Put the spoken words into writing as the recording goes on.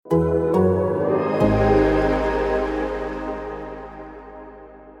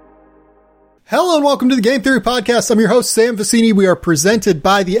Hello and welcome to the Game Theory Podcast. I'm your host, Sam Vecini. We are presented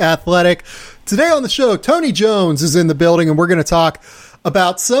by The Athletic. Today on the show, Tony Jones is in the building, and we're going to talk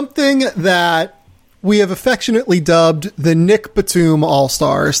about something that we have affectionately dubbed the Nick Batum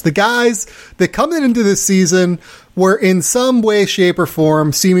All-Stars. The guys that come into this season were in some way, shape, or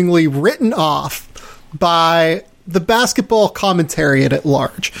form seemingly written off by the basketball commentariat at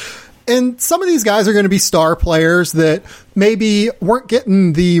large. And some of these guys are going to be star players that maybe weren't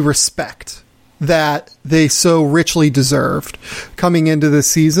getting the respect that they so richly deserved coming into this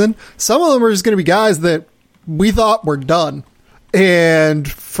season. Some of them are just going to be guys that we thought were done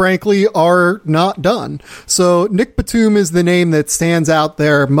and frankly are not done. So Nick Batum is the name that stands out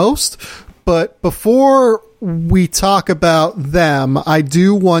there most. But before we talk about them, I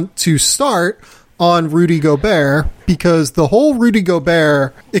do want to start on Rudy Gobert, because the whole Rudy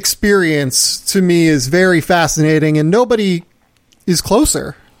Gobert experience to me is very fascinating, and nobody is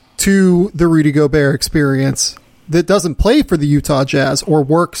closer to the Rudy Gobert experience that doesn't play for the Utah Jazz or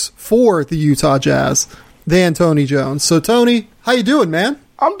works for the Utah Jazz than Tony Jones. So Tony, how you doing, man?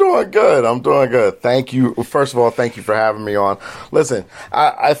 I'm doing good. Thank you. First of all, thank you for having me on. Listen,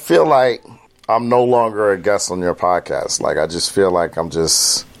 I feel like I'm no longer a guest on your podcast. Like, I just feel like I'm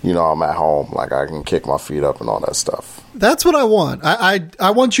just, I'm at home. Like, I can kick my feet up and all that stuff. That's what I want.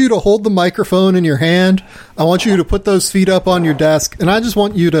 I want you to hold the microphone in your hand. I want you to put those feet up on your desk, and I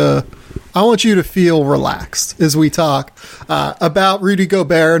want you to feel relaxed as we talk about Rudy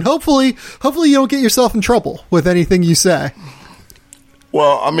Gobert, and hopefully you don't get yourself in trouble with anything you say.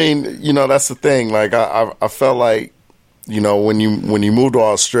 Well, I mean, that's the thing. Like, I felt like, when you moved to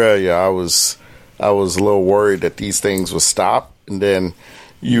Australia, I was a little worried that these things would stop, and then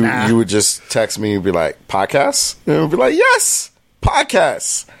you would just text me and be like, "Podcasts?" And I would be like, "Yes,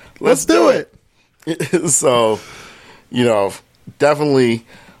 podcasts. Let's do it." So, definitely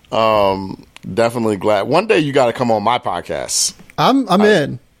glad. One day you got to come on my podcast. I'm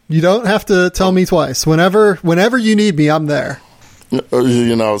in. You don't have to tell me twice. Whenever you need me, I'm there.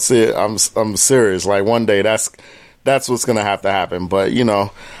 See, I'm serious. Like, one day that's what's gonna have to happen. But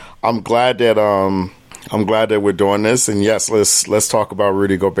I'm glad that we're doing this. And yes, let's talk about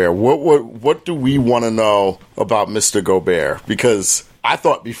Rudy Gobert. What do we want to know about Mr. Gobert? Because I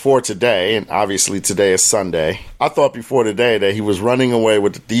thought before today, and obviously today is Sunday, I thought before today that he was running away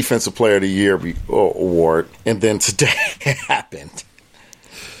with the Defensive Player of the Year award, and then today it happened.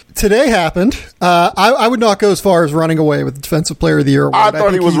 Today happened. I would not go as far as running away with the Defensive Player of the Year award. I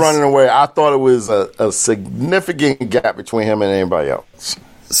thought he was running away. I thought it was a significant gap between him and anybody else.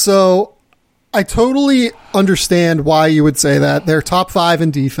 So I totally understand why you would say that. They're top 5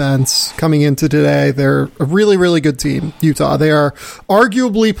 in defense coming into today. They're a really, really good team, Utah. They are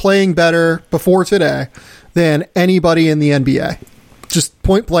arguably playing better before today than anybody in the NBA. Just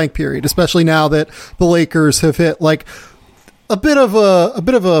point blank period, especially now that the Lakers have hit like a bit of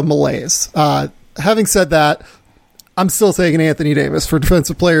a malaise. Having said that, I'm still taking Anthony Davis for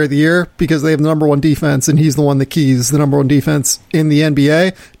Defensive Player of the Year because they have the number one defense, and he's the one that keys the number one defense in the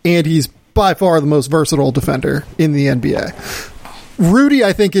NBA, and he's by far the most versatile defender in the NBA. Rudy,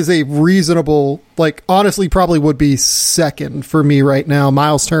 I think, is a reasonable, honestly, probably would be second for me right now.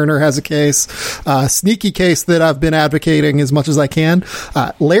 Miles Turner has a case, sneaky case that I've been advocating as much as I can.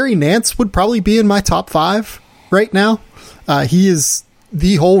 Larry Nance would probably be in my top 5 right now. He is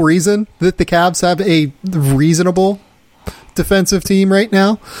the whole reason that the Cavs have a reasonable defensive team right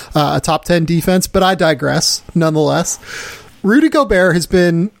now, a top 10 defense, but I digress nonetheless. Rudy Gobert has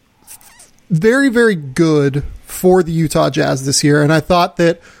been very, very good for the Utah Jazz this year, and I thought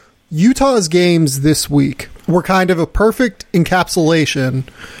that Utah's games this week were kind of a perfect encapsulation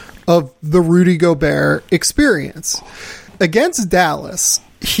of the Rudy Gobert experience. Against Dallas,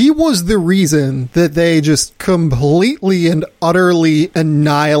 he was the reason that they just completely and utterly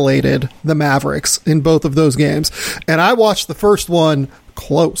annihilated the Mavericks in both of those games. And I watched the first one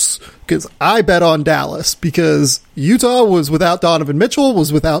close because I bet on Dallas because Utah was without Donovan Mitchell,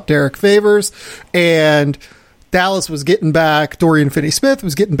 was without Derek Favors, and Dallas was getting back Dorian Finney-Smith,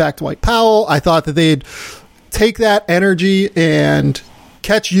 was getting back Dwight Powell. I thought that they'd take that energy and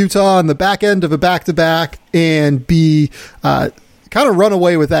catch Utah on the back end of a back-to-back and be kind of run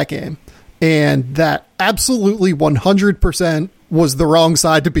away with that game. And that absolutely 100% was the wrong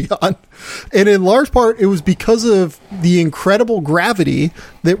side to be on. And in large part, it was because of the incredible gravity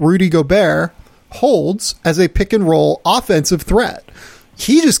that Rudy Gobert holds as a pick and roll offensive threat.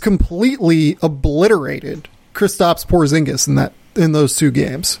 He just completely obliterated Kristaps Porzingis in those 2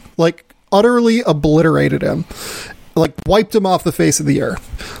 games. Utterly obliterated him. Wiped him off the face of the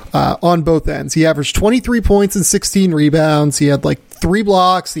earth on both ends. He averaged 23 points and 16 rebounds. He had 3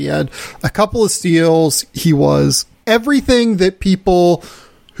 blocks. He had a couple of steals. He was everything that people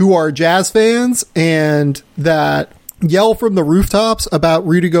who are Jazz fans and that yell from the rooftops about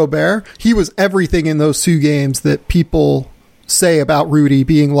Rudy Gobert. He was everything in those 2 games that people say about Rudy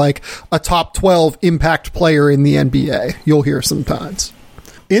being like a top 12 impact player in the NBA. You'll hear sometimes.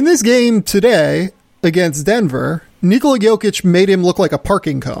 In this game today against Denver, Nikola Jokic made him look like a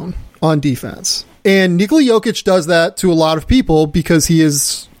parking cone on defense. And Nikola Jokic does that to a lot of people because he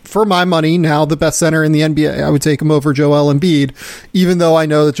is, for my money, now the best center in the NBA. I would take him over Joel Embiid, even though I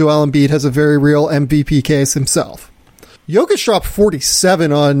know that Joel Embiid has a very real MVP case himself. Jokic dropped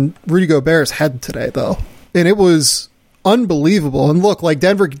 47 on Rudy Gobert's head today, though. And it was unbelievable. And look, like,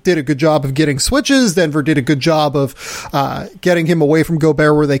 Denver did a good job of getting switches. Denver did a good job of getting him away from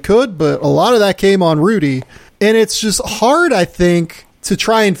Gobert where they could. But a lot of that came on Rudy. And it's just hard, I think, to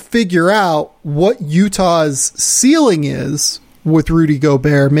try and figure out what Utah's ceiling is with Rudy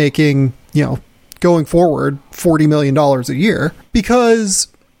Gobert making, going forward $40 million a year, because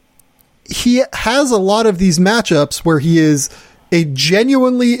he has a lot of these matchups where he is a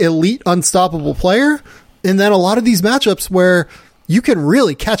genuinely elite, unstoppable player, and then a lot of these matchups where you can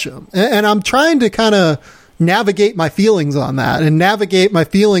really catch him. And I'm trying to kind of navigate my feelings on that and navigate my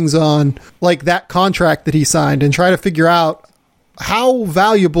feelings on like that contract that he signed and try to figure out how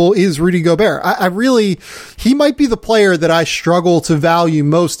valuable is Rudy Gobert. I really, he might be the player that I struggle to value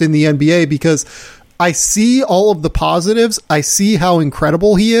most in the NBA because I see all of the positives. I see how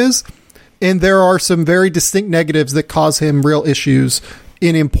incredible he is. And there are some very distinct negatives that cause him real issues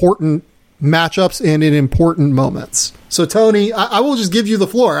in important matchups and in important moments. So, Tony, I will just give you the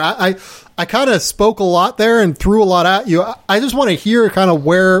floor. I kind of spoke a lot there and threw a lot at you. I just want to hear kind of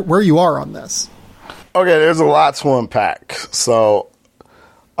where you are on this. Okay, there's a lot to unpack. So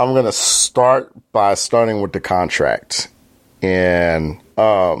I'm going to start by starting with the contract. And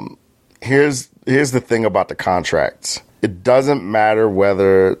here's the thing about the contract. It doesn't matter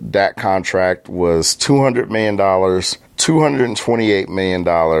whether that contract was $200 million, $228 million,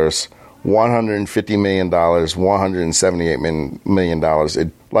 $150 million, $178 million.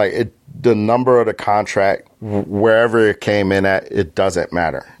 The number of the contract, wherever it came in at, it doesn't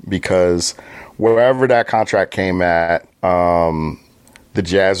matter, because wherever that contract came at, the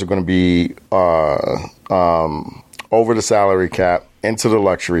Jazz are going to be over the salary cap, into the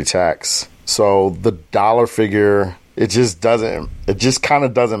luxury tax. So the dollar figure, it just kind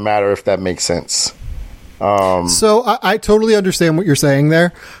of doesn't matter, if that makes sense. So I totally understand what you're saying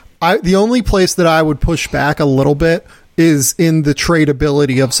there. The only place that I would push back a little bit is in the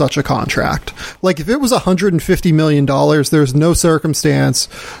tradability of such a contract. Like, if it was $150 million, there's no circumstance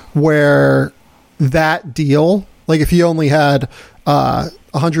where that deal, like if he only had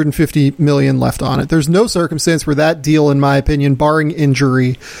 $150 million left on it, there's no circumstance where that deal, in my opinion, barring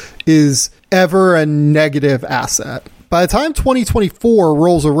injury, is ever a negative asset. By the time 2024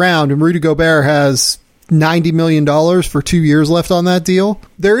 rolls around and Rudy Gobert has $90 million for 2 years left on that deal,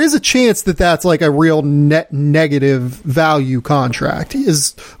 there is a chance that that's like a real net negative value contract.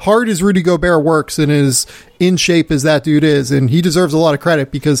 As hard as Rudy Gobert works and as in shape as that dude is, and he deserves a lot of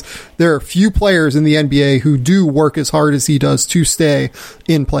credit, because there are few players in the NBA who do work as hard as he does to stay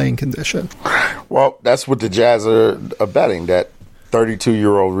in playing condition. Well, that's what the Jazz are betting, that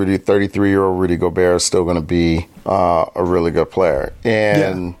 32-year-old Rudy, 33-year-old Rudy Gobert is still going to be a really good player.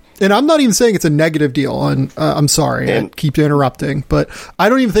 And I'm not even saying it's a negative deal. And I'm sorry, I keep interrupting, but I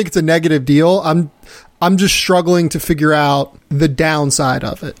don't even think it's a negative deal. I'm just struggling to figure out the downside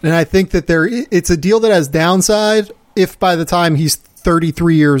of it. And I think that it's a deal that has downside if by the time he's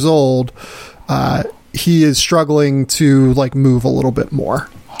 33 years old, he is struggling to like move a little bit more.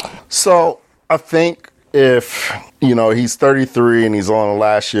 So I think if, he's 33 and he's on the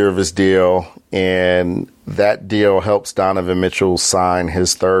last year of his deal, and that deal helps Donovan Mitchell sign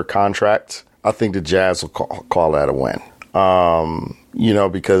his third contract, I think the Jazz will call that a win.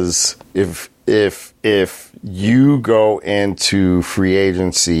 Because if you go into free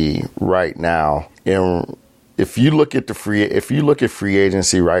agency right now, and if you look at free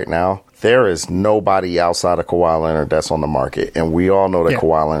agency right now, there is nobody outside of Kawhi Leonard that's on the market, and we all know that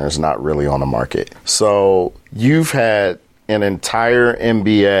Kawhi Leonard is not really on the market. So you've had an entire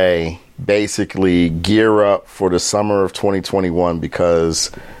NBA basically gear up for the summer of 2021, because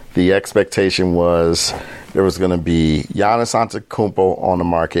the expectation was there was going to be Giannis Antetokounmpo on the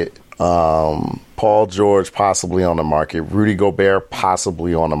market, Paul George possibly on the market, Rudy Gobert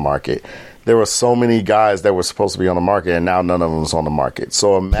possibly on the market. There were so many guys that were supposed to be on the market, and now none of them was on the market.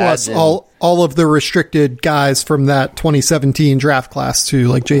 So imagine, plus all of the restricted guys from that 2017 draft class too,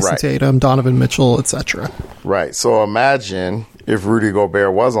 like Jason Tatum, Donovan Mitchell, etc. Right. So imagine if Rudy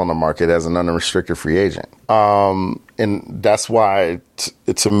Gobert was on the market as an unrestricted free agent. And that's why,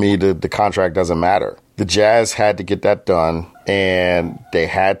 to me, the contract doesn't matter. The Jazz had to get that done, and they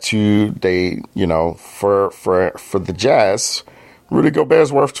had to. For the Jazz, Rudy Gobert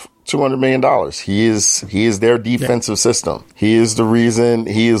is worth $200 million. He is their defensive system. He is the reason.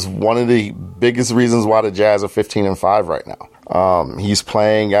 He is one of the biggest reasons why the Jazz are 15-5 right now. He's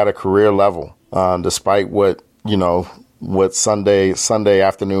playing at a career level, despite what Sunday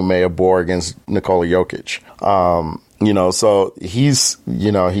afternoon may have bore against Nikola Jokic. So he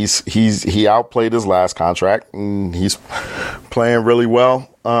outplayed his last contract, and he's playing really well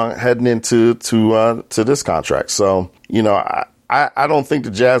heading into this contract. So I don't think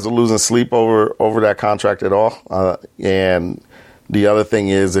the Jazz are losing sleep over that contract at all. And the other thing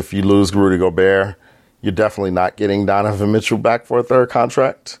is, if you lose Rudy Gobert, you're definitely not getting Donovan Mitchell back for a third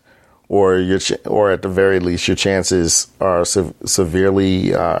contract, or at the very least, your chances are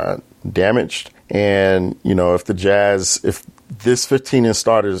severely damaged. And if this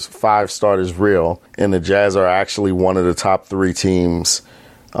 5 starters real, and the Jazz are actually one of the top 3 teams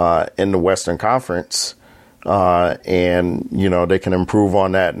in the Western Conference, and they can improve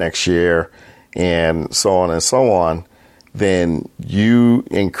on that next year, and so on, then you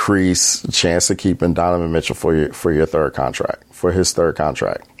increase the chance of keeping Donovan Mitchell for your third contract, for his third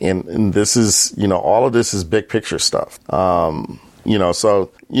contract. And this is, all of this is big picture stuff. So,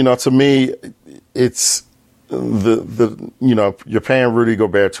 to me, it's you're paying Rudy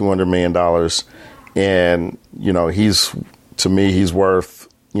Gobert $200 million, and, he's worth,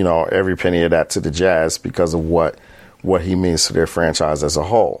 every penny of that to the Jazz because of what he means to their franchise as a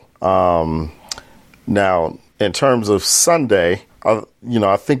whole. Now, in terms of Sunday,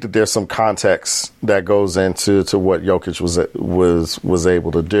 I think that there's some context that goes into what Jokic was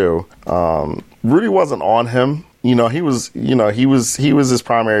able to do. Rudy wasn't on him. He was his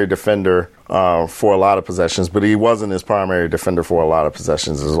primary defender for a lot of possessions, but he wasn't his primary defender for a lot of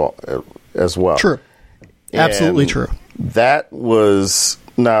possessions as well. True. Absolutely true. That was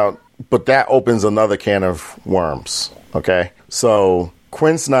but that opens another can of worms. Okay. So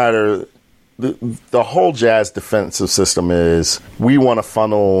Quinn Snyder, the whole Jazz defensive system is, we want to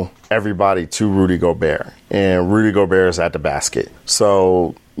funnel everybody to Rudy Gobert, and Rudy Gobert is at the basket.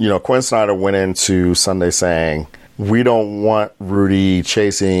 So, Quinn Snyder went into Sunday saying, we don't want Rudy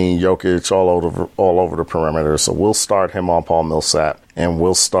chasing Jokic all over the perimeter, so we'll start him on Paul Millsap, and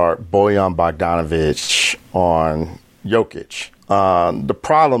we'll start Bojan Bogdanovic on Jokic. The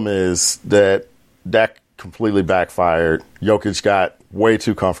problem is that completely backfired. Jokic got way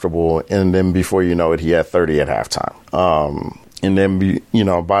too comfortable, and then before you know it, he had 30 at halftime. And then,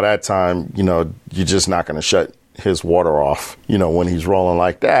 by that time, you're just not going to shut his water off, when he's rolling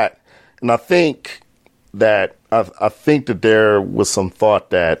like that. And I think that there was some thought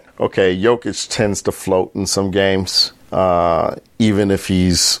that, okay, Jokic tends to float in some games, even if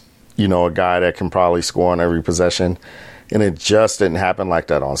he's, a guy that can probably score on every possession. And it just didn't happen like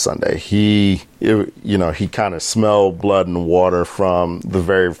that on Sunday. He kind of smelled blood and water from the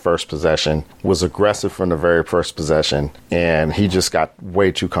very first possession, was aggressive from the very first possession, and he just got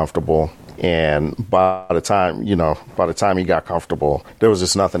way too comfortable. And by the time he got comfortable, there was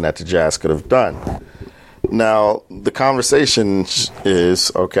just nothing that the Jazz could have done. Now, the conversation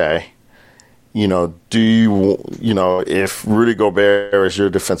is, okay, if Rudy Gobert is your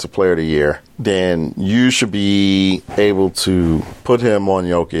defensive player of the year, then you should be able to put him on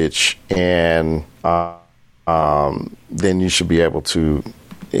Jokic, and then you should be able to,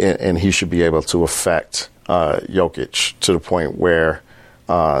 and he should be able to affect Jokic to the point where,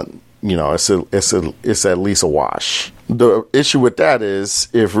 it's at least a wash. The issue with that is,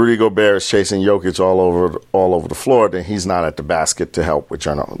 if Rudy Gobert is chasing Jokic all over the floor, then he's not at the basket to help with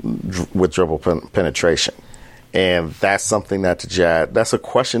dribble penetration. And that's something that that's a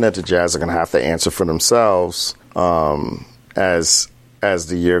question that the Jazz are going to have to answer for themselves as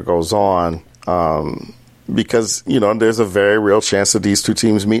the year goes on, because there's a very real chance that these two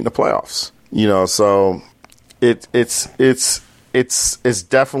teams meet in the playoffs. So it's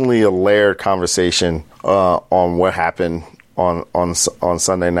definitely a layered conversation on what happened on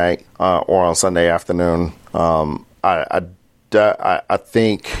Sunday night or on Sunday afternoon. I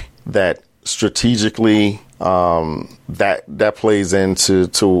think that strategically that plays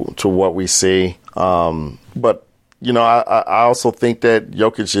into what we see. But I also think that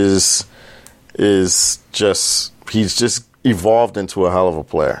Jokic is just evolved into a hell of a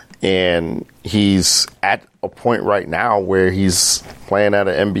player, and he's at a point right now where he's playing at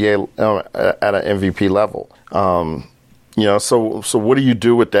an NBA at an MVP level. So what do you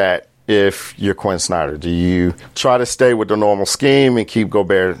do with that if you're Quinn Snyder? Do you try to stay with the normal scheme and keep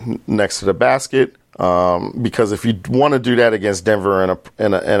Gobert next to the basket? Because if you want to do that against Denver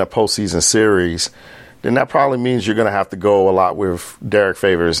in a postseason series, then that probably means you're going to have to go a lot with Derek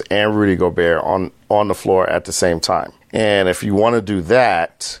Favors and Rudy Gobert on the floor at the same time. And if you want to do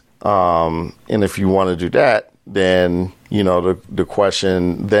that, then, you know, the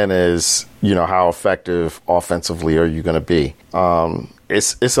question then is, you know, how effective offensively are you going to be?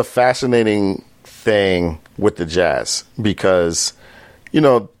 It's a fascinating thing with the Jazz because, you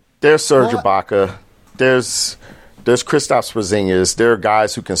know, there's Serge Ibaka, there's Kristaps Porzingis, there are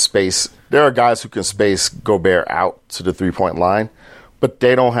guys who can space Gobert out to the 3-point line, but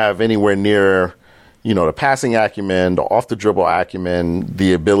they don't have anywhere near, you know, the passing acumen, the off the dribble acumen,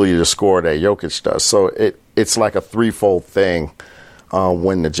 the ability to score that Jokic does. So it's like a threefold thing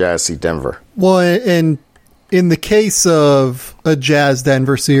when the Jazz see Denver. Well, and in the case of a Jazz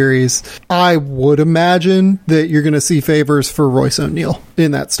Denver series, I would imagine that you're going to see favors for Royce O'Neal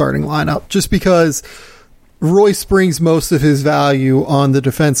in that starting lineup, just because Royce brings most of his value on the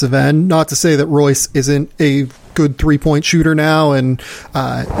defensive end. Not to say that Royce isn't a good 3-point shooter now and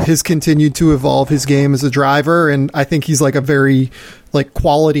has continued to evolve his game as a driver. And I think he's like a very like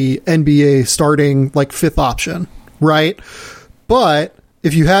quality NBA starting like fifth option, right? But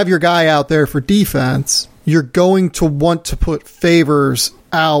if you have your guy out there for defense, you're going to want to put Favors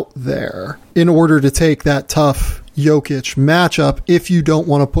out there in order to take that tough Jokic matchup if you don't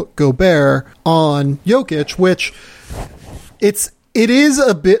want to put Gobert on Jokic, which it is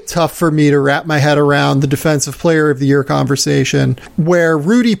a bit tough for me to wrap my head around the defensive player of the year conversation, where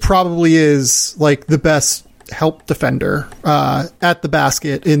Rudy probably is like the best help defender at the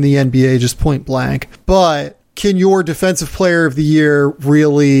basket in the NBA, just point blank. But can your defensive player of the year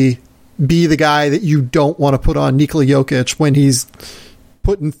really be the guy that you don't want to put on Nikola Jokic when he's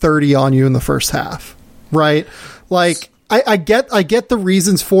putting 30 on you in the first half, right? Like, I get the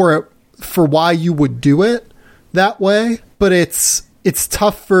reasons for it, for why you would do it that way, but it's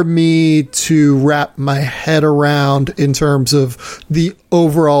tough for me to wrap my head around in terms of the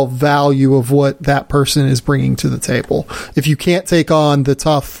overall value of what that person is bringing to the table. If you can't take on the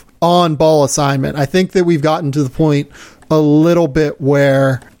tough on-ball assignment, I think that we've gotten to the point a little bit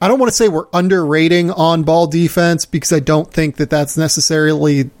where I don't want to say we're underrating on-ball defense, because I don't think that that's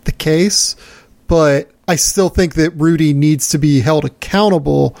necessarily the case, but I still think that Rudy needs to be held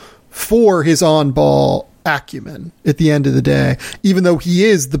accountable for his on-ball acumen at the end of the day, even though he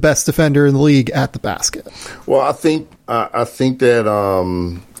is the best defender in the league at the basket. Well, I think that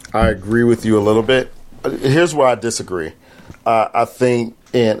I agree with you a little bit. Here's where I disagree. I think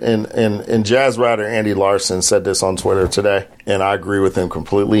and Jazz writer Andy Larson said this on Twitter today, and I agree with him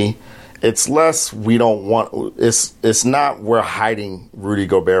completely. It's less it's not we're hiding Rudy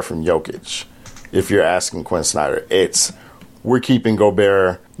Gobert from Jokic, if you're asking Quinn Snyder. It's we're keeping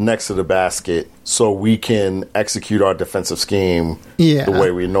Gobert next to the basket so we can execute our defensive scheme the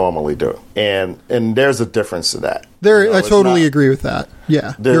way we normally do. And there's a difference to that. I totally agree with that.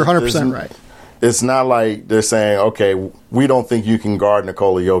 Yeah, you're 100% right. It's not like they're saying, okay, we don't think you can guard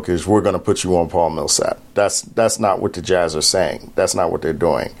Nikola Jokic, we're going to put you on Paul Millsap. That's not what the Jazz are saying. That's not what they're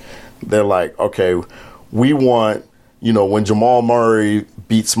doing. They're like, okay, we want, you know, when Jamal Murray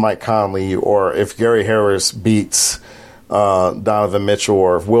beats Mike Conley, or if Gary Harris beats Donovan Mitchell,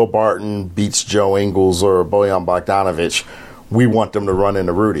 or if Will Barton beats Joe Ingles or Bojan Bogdanovic, we want them to run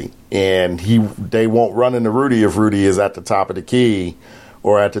into Rudy. And they won't run into Rudy if Rudy is at the top of the key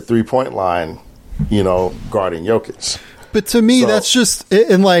or at the 3-point line, you know, guarding Jokic. But to me, that's just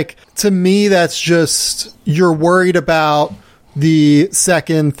you're worried about the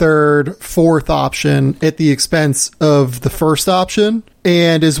second, third, fourth option at the expense of the first option.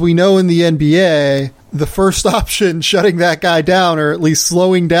 And as we know in the NBA, the first option, shutting that guy down, or at least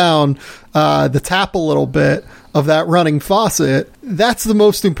slowing down the tap a little bit of that running faucet, that's the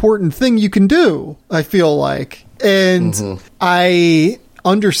most important thing you can do, I feel like. And I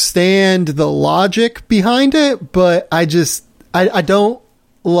understand the logic behind it, but I don't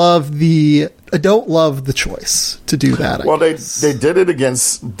love the choice to do that. They did it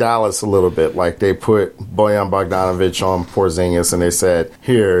against Dallas a little bit. Like, they put Bojan Bogdanovic on Porzingis, and they said,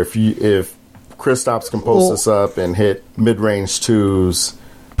 here, if Kristaps can post us up and hit mid-range twos.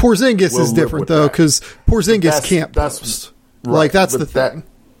 Porzingis is different, though, because Porzingis can't post. Right, like, that's the thing.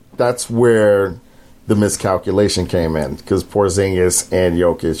 That's where the miscalculation came in, because Porzingis and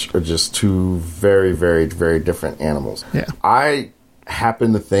Jokic are just two very, very, very different animals. Yeah. I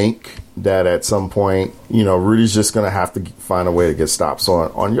happen to think that at some point, you know, Rudy's just going to have to find a way to get stops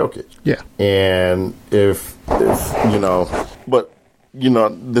on Jokic. Yeah. And if you know, but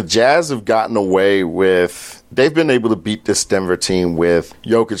the Jazz have gotten away with, they've been able to beat this Denver team with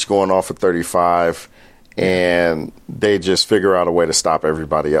Jokic going off for 35, and they just figure out a way to stop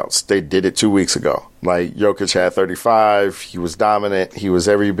everybody else. They did it 2 weeks ago. Like, Jokic had 35. He was dominant. He was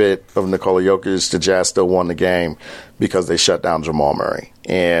every bit of Nikola Jokic. The Jazz still won the game because they shut down Jamal Murray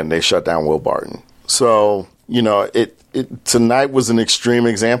and they shut down Will Barton. So, tonight was an extreme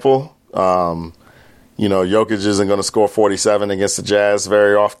example. Jokic isn't going to score 47 against the Jazz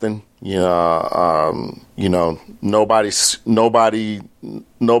very often. Nobody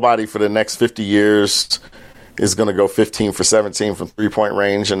for the next 50 years is going to go 15 for 17 from 3-point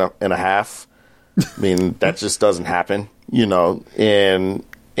range in a half. I mean, that just doesn't happen, and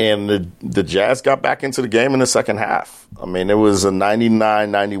the Jazz got back into the game in the second half. I mean, it was a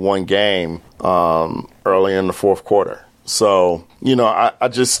 99-91 game early in the fourth quarter. So,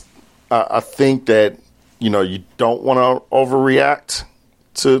 I think that, you don't want to overreact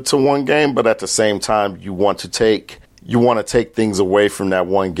to one game, but at the same time, you want to take things away from that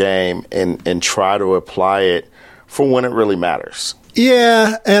one game and try to apply it for when it really matters.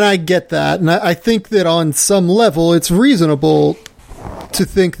 Yeah, and I get that. And I think that on some level, it's reasonable to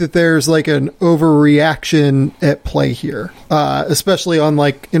think that there's like an overreaction at play here, especially on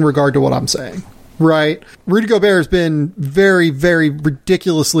in regard to what I'm saying, right? Rudy Gobert has been very, very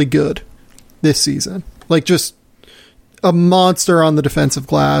ridiculously good this season. Like, just a monster on the defensive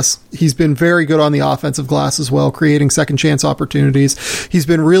glass. He's been very good on the offensive glass as well, creating second chance opportunities. He's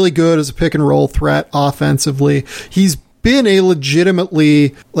been really good as a pick and roll threat offensively. He's been a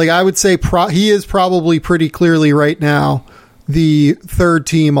legitimately, I would say he is probably pretty clearly right now the third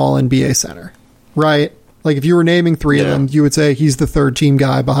team all NBA center, right? Like, if you were naming three of them, you would say he's the third team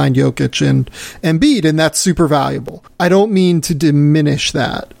guy behind Jokic and Embiid, and that's super valuable. I don't mean to diminish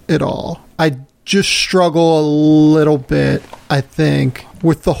that at all. I just struggle a little bit, I think,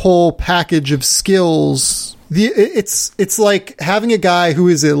 with the whole package of skills. It's like having a guy who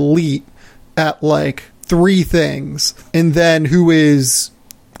is elite at three things, and then who is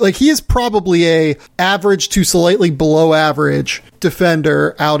he is probably a average to slightly below average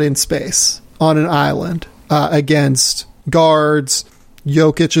defender out in space on an island against guards,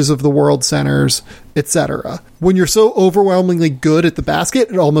 Jokic's of the world centers, etc. When you're so overwhelmingly good at the basket,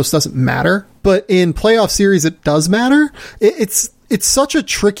 it almost doesn't matter. But in playoff series, it does matter. It's such a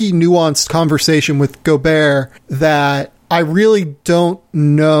tricky, nuanced conversation with Gobert that I really don't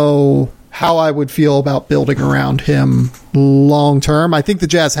know how I would feel about building around him long term. I think the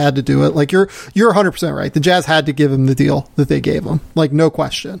Jazz had to do it. You're 100% right. The Jazz had to give him the deal that they gave him. No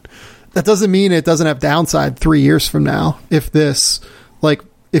question. That doesn't mean it doesn't have downside 3 years from now if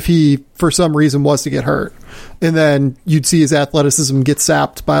if he, for some reason, was to get hurt. And then you'd see his athleticism get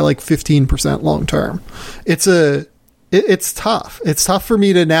sapped by 15% long term. It's tough. It's tough for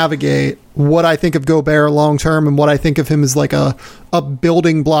me to navigate what I think of Gobert long term and what I think of him as a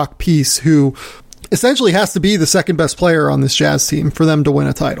building block piece who essentially has to be the second best player on this Jazz team for them to win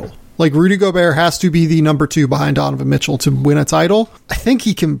a title. Rudy Gobert has to be the number 2 behind Donovan Mitchell to win a title. I think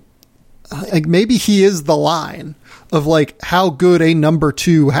he can, maybe he is the line of how good a number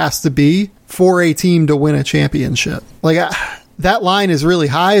 2 has to be for a team to win a championship. That line is really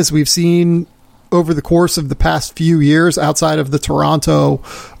high, as we've seen over the course of the past few years, outside of the Toronto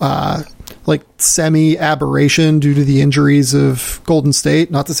semi aberration due to the injuries of Golden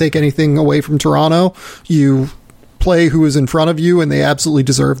State. Not to take anything away from Toronto, you play who is in front of you and they absolutely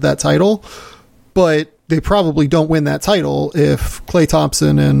deserve that title, but they probably don't win that title if Klay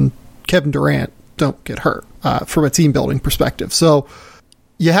Thompson and Kevin Durant don't get hurt from a team building perspective. So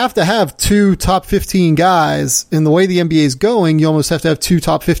you have to have 2 top 15 guys. In the way the NBA is going, you almost have to have 2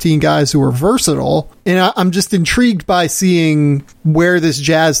 top 15 guys who are versatile. And I'm just intrigued by seeing where this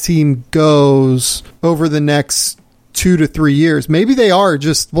Jazz team goes over the next 2 to 3 years. Maybe they are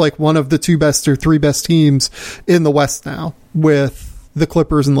just one of the 2 best or 3 best teams in the West now with the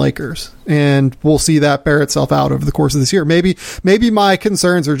Clippers and Lakers, and we'll see that bear itself out over the course of this year. Maybe my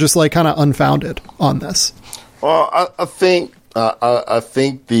concerns are just kind of unfounded on this. Well, I think that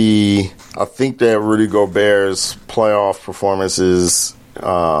Rudy Gobert's playoff performances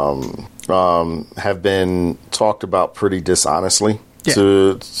have been talked about pretty dishonestly. Yeah.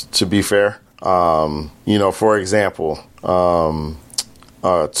 To be fair, for example,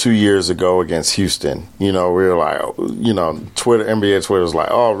 2 years ago against Houston, we were NBA Twitter was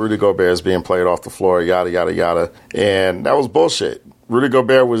oh, Rudy Gobert is being played off the floor, yada, yada, yada. And that was bullshit. Rudy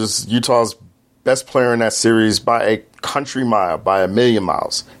Gobert was Utah's best player in that series by a country mile, by a million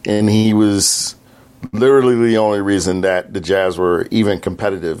miles. And he was literally the only reason that the Jazz were even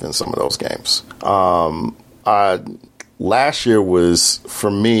competitive in some of those games. last year was,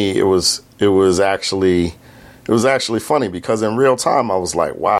 for me, it was actually funny because in real time I was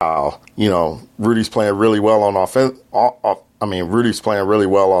like, wow, Rudy's playing really well on offense. Rudy's playing really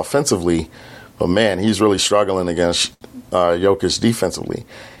well offensively, but man, he's really struggling against Jokic defensively.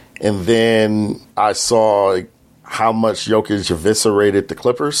 And then I saw how much Jokic eviscerated the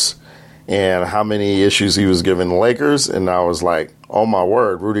Clippers and how many issues he was giving the Lakers. And I was like, oh my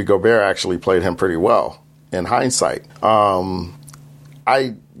word, Rudy Gobert actually played him pretty well in hindsight. I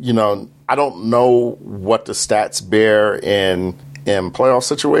don't know what the stats bear in playoff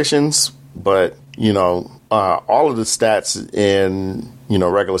situations, but, all of the stats in,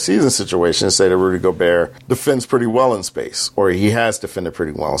 regular season situations say that Rudy Gobert defends pretty well in space, or he has defended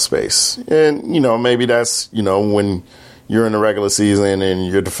pretty well in space. And, maybe that's, when you're in the regular season and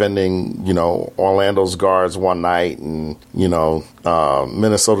you're defending, Orlando's guards one night and,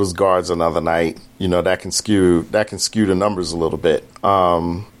 Minnesota's guards another night, that can skew the numbers a little bit.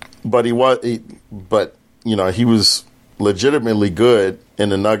 But he was legitimately good in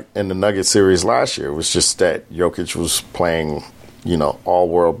the Nuggets series last year. It was just that Jokic was playing, all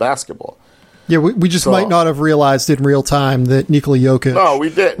world basketball. Yeah, we just might not have realized in real time that Nikola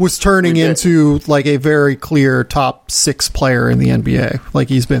Jokic was turning into like a very clear top 6 player in the NBA, like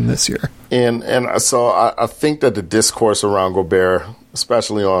he's been this year. And so I think that the discourse around Gobert,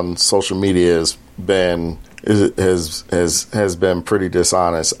 especially on social media, has been pretty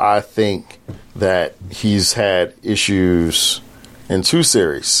dishonest. I think that he's had issues in 2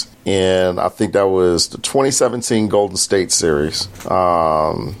 series. And I think that was the 2017 Golden State series.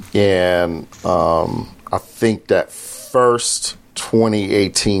 I think that first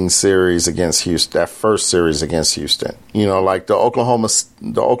 2018 series against Houston, like the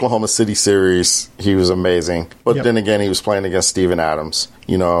Oklahoma City series, he was amazing. But then again, he was playing against Steven Adams.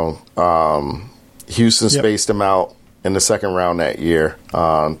 Houston spaced him out in the second round that year.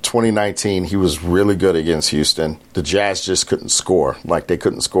 2019, he was really good against Houston. The Jazz just couldn't score. Like, they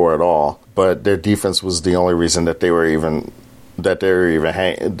couldn't score at all. But their defense was the only reason that they were even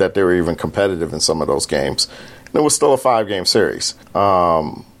competitive in some of those games. And it was still a 5-game series.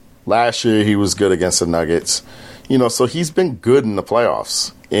 Last year, he was good against the Nuggets. So he's been good in the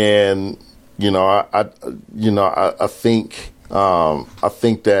playoffs. And I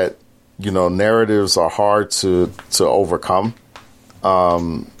think that narratives are hard to overcome.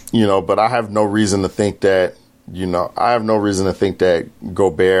 But I have no reason to think that,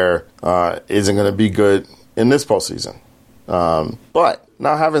 Gobert isn't going to be good in this postseason. But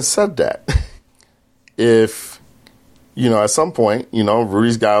now, having said that, if, at some point,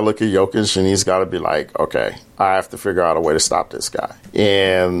 Rudy's got to look at Jokic and he's got to be like, okay, I have to figure out a way to stop this guy.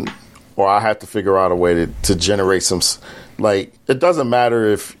 Or I have to figure out a way to generate some, it doesn't matter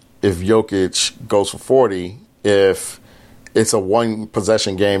if Jokic goes for 40, if it's a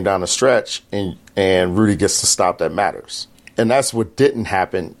 1-possession game down the stretch and Rudy gets to stop, that matters. And that's what didn't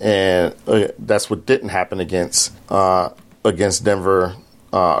happen. And that's what didn't happen against Denver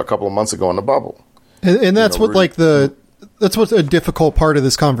a couple of months ago in the bubble. And that's what Rudy, that's what a difficult part of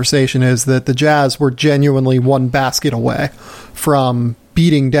this conversation is, that the Jazz were genuinely one basket away from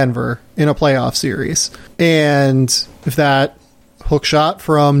beating Denver in a playoff series. And if that hook shot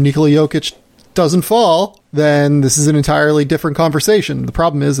from Nikola Jokic doesn't fall, then this is an entirely different conversation. The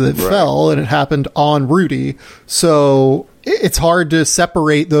problem is that it fell and it happened on Rudy. So it's hard to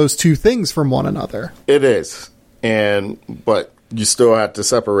separate those two things from one another. It is. But you still have to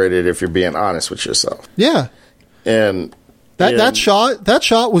separate it if you're being honest with yourself. Yeah. And that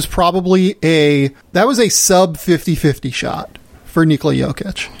shot was probably a sub 50-50 shot for Nikola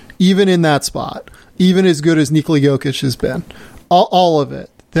Jokic. Even in that spot, even as good as Nikola Jokic has been, all of it,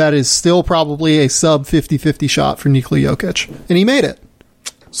 that is still probably a sub 50-50 shot for Nikola Jokic. And he made it.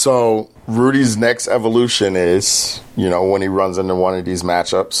 So Rudy's next evolution is, when he runs into one of these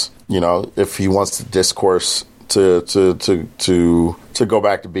matchups, if he wants to discourse to go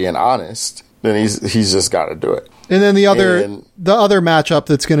back to being honest, then he's just got to do it. And then the other matchup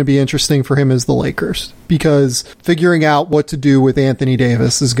that's going to be interesting for him is the Lakers, because figuring out what to do with Anthony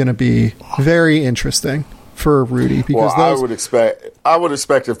Davis is going to be very interesting for Rudy. Because I would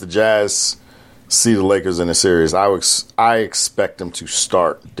expect if the Jazz see the Lakers in a series, I expect them to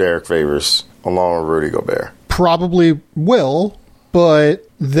start Derek Favors along with Rudy Gobert. Probably will, but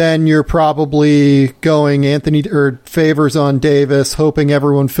then you're probably going Anthony or Favors on Davis, hoping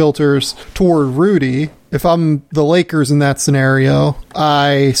everyone filters toward Rudy. If I'm the Lakers in that scenario,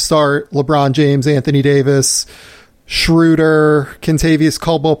 I start LeBron James, Anthony Davis, Schroeder, Kentavious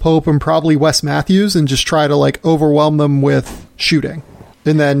Caldwell-Pope, and probably Wes Matthews, and just try to overwhelm them with shooting,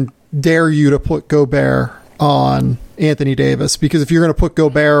 and then dare you to put Gobert on Anthony Davis, because if you're going to put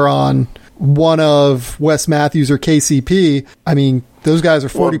Gobert on one of Wes Matthews or KCP, I mean, those guys are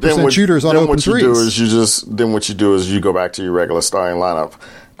 40% shooters on open threes. What you do is you go back to your regular starting lineup.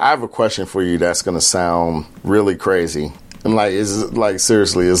 I have a question for you that's going to sound really crazy. And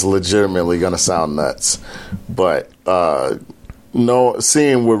seriously, it's legitimately going to sound nuts. But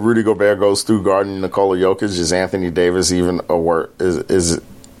seeing what Rudy Gobert goes through guarding Nikola Jokic, is Anthony Davis even a worse?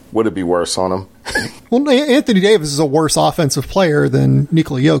 Would it be worse on him? Well, Anthony Davis is a worse offensive player than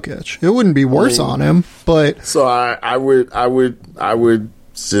Nikola Jokic. It wouldn't be worse on him, but so I would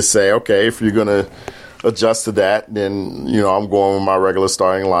just say, okay, if you're gonna adjust to that, then I'm going with my regular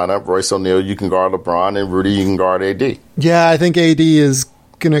starting lineup. Royce O'Neal, you can guard LeBron, and Rudy, you can guard AD. Yeah, I think AD is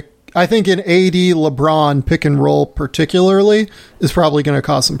gonna. I think an AD LeBron pick and roll particularly is probably going to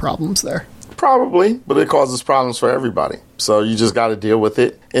cause some problems there. Probably, but it causes problems for everybody. So you just got to deal with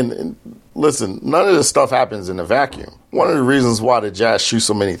it. And listen, none of this stuff happens in a vacuum. One of the reasons why the Jazz shoot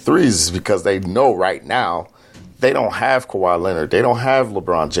so many threes is because they know right now they don't have Kawhi Leonard. They don't have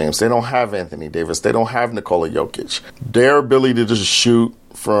LeBron James. They don't have Anthony Davis. They don't have Nikola Jokic. Their ability to shoot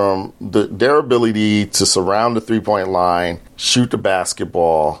their ability to surround the three-point line, shoot the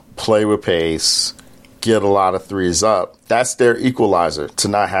basketball, play with pace, get a lot of threes up, that's their equalizer to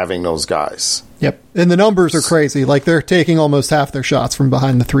not having those guys. Yep. And the numbers are crazy. Like, they're taking almost half their shots from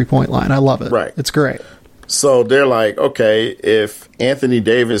behind the three-point line. I love it. Right. It's great. So they're like, okay, if Anthony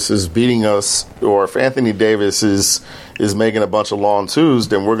Davis is beating us, or if Anthony Davis is making a bunch of long twos,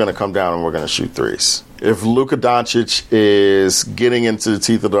 then we're going to come down and we're going to shoot threes. If Luka Doncic is getting into the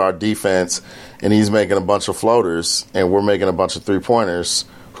teeth of our defense and he's making a bunch of floaters and we're making a bunch of three-pointers,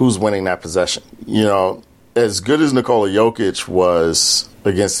 who's winning that possession? As good as Nikola Jokic was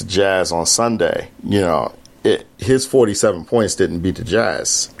against the Jazz on Sunday, his 47 points didn't beat the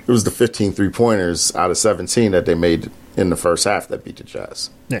Jazz. It was the 15 three-pointers out of 17 that they made in the first half that beat the Jazz.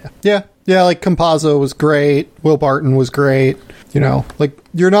 Yeah. Like Campazzo was great. Will Barton was great. You're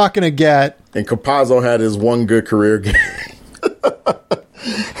not going to get... And Campazzo had his one good career game.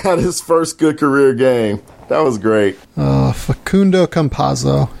 Had his first good career game. That was great. Facundo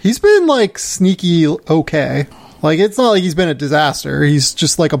Campazzo. He's been, sneaky okay. It's not like he's been a disaster. He's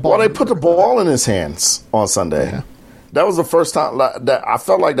just like a ball. Well, they put the ball in his hands on Sunday. Yeah. That was the first time that I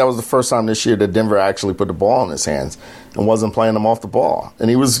felt like that was the first time this year that Denver actually put the ball in his hands and wasn't playing him off the ball. And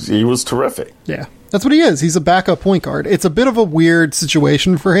he was terrific. Yeah. That's what he is. He's a backup point guard. It's a bit of a weird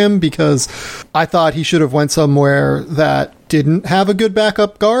situation for him because I thought he should have went somewhere that didn't have a good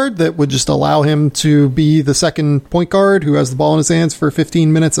backup guard that would just allow him to be the second point guard who has the ball in his hands for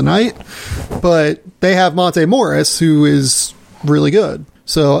 15 minutes a night. But they have Monte Morris, who is really good.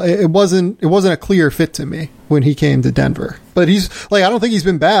 So it wasn't a clear fit to me when he came to Denver. But he's I don't think he's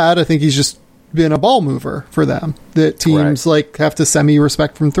been bad. I think he's just been a ball mover for them that teams have to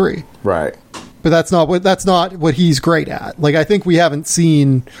semi-respect from three. Right. But that's not what he's great at. I think we haven't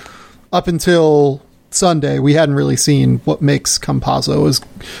seen up until Sunday. We hadn't really seen what makes Campazzo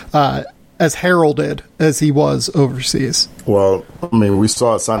as heralded as he was overseas. Well, I mean, we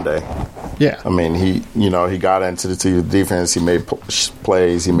saw it Sunday. Yeah. I mean, he got into the defense. He made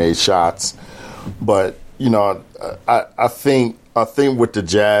plays. He made shots. But I think what the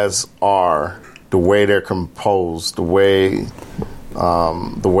Jazz are, the way they're composed, the way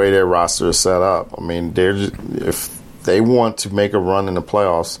their roster is set up. I mean, if they want to make a run in the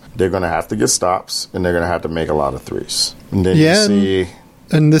playoffs, they're going to have to get stops and they're going to have to make a lot of threes. And then you see,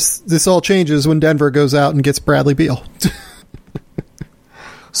 and this all changes when Denver goes out and gets Bradley Beal.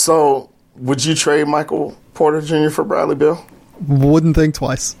 So, would you trade Michael Porter Jr. for Bradley Beal? Wouldn't think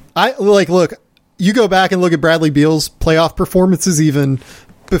twice. Look, you go back and look at Bradley Beal's playoff performances even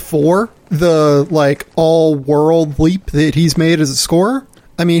before the all-world leap that he's made as a scorer.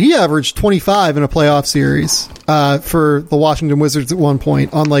 I mean, he averaged 25 in a playoff series for the Washington Wizards at one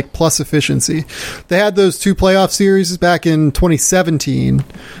point on plus efficiency. They had those two playoff series back in 2017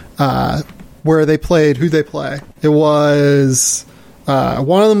 where they played. Who'd they play? It was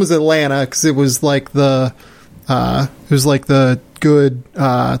one of them was Atlanta because it was the good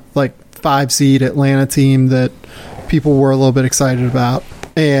 5 seed Atlanta team that people were a little bit excited about.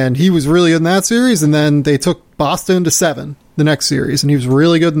 And he was really good in that series, and then they took Boston to 7 the next series, and he was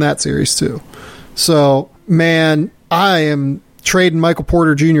really good in that series too. So, man, I am trading Michael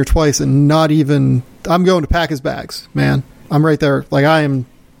Porter Jr. twice, and I'm going to pack his bags, man. I'm right there.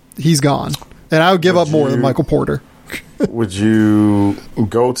 He's gone. And I would give up more than Michael Porter. Would you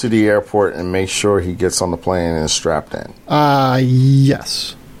go to the airport and make sure he gets on the plane and is strapped in?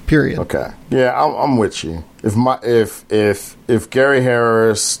 Yes. Period. Okay. Yeah, I'm with you. If Gary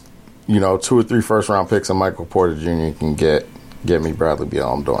Harris, 2 or 3 first round picks and Michael Porter Jr. can get me Bradley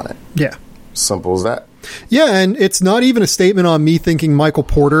Beal, I'm doing it. Yeah. Simple as that. Yeah, and it's not even a statement on me thinking Michael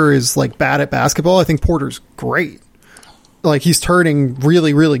Porter is like bad at basketball. I think Porter's great. Like, he's turning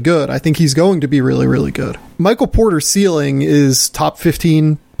really, really good. I think he's going to be really, really good. Michael Porter's ceiling is top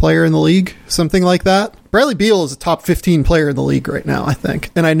 15 player in the league, something like that. Bradley Beal is a top 15 player in the league right now, I think.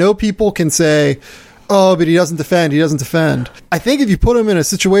 And I know people can say, oh, but he doesn't defend. He doesn't defend. I think if you put him in a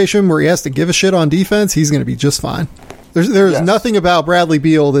situation where he has to give a shit on defense, he's going to be just fine. There's nothing about Bradley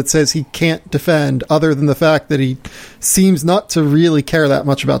Beal that says he can't defend other than the fact that he seems not to really care that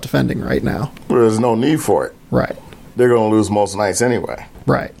much about defending right now. There's no need for it. Right. They're going to lose most nights anyway.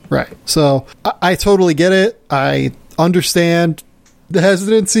 Right. So I totally get it. I understand the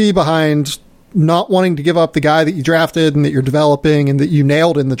hesitancy behind not wanting to give up the guy that you drafted and that you're developing and that you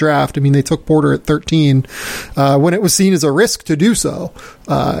nailed in the draft. I mean, they took Porter at 13 when it was seen as a risk to do so.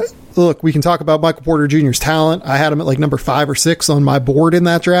 Look, we can talk about Michael Porter Jr.'s talent. I had him at like number 5 or 6 on my board in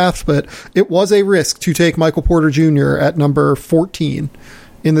that draft, but it was a risk to take Michael Porter Jr. at number 14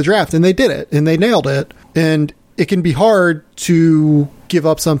 in the draft, and they did it, and they nailed it. And it can be hard to give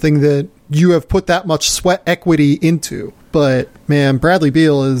up something that you have put that much sweat equity into. But, man, Bradley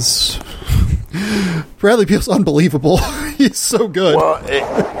Beal's unbelievable. He's so good. Well,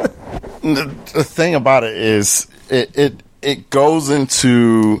 the thing about it is it goes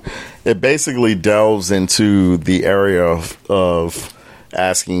into, it basically delves into the area of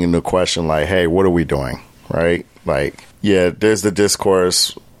asking the question like, hey, what are we doing? Right? Like, yeah, there's the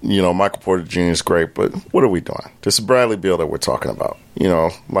discourse, Michael Porter Jr. is great, but what are we doing? This is Bradley Beal that we're talking about.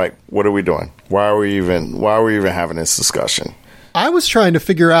 Like, what are we doing? Why are we even having this discussion? I was trying to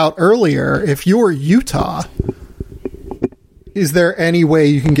figure out earlier, if you're Utah, is there any way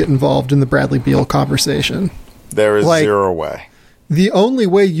you can get involved in the Bradley Beal conversation? There is zero way. The only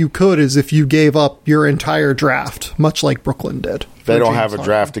way you could is if you gave up your entire draft, much like Brooklyn did. They don't have a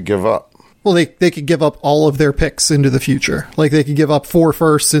draft to give up. Well, they could give up all of their picks into the future. Like, they could give up 4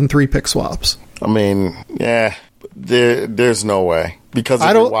 firsts and 3 pick swaps. I mean, yeah, there's no way. Because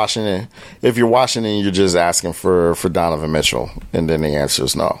if you're Washington, you're just asking for Donovan Mitchell, and then the answer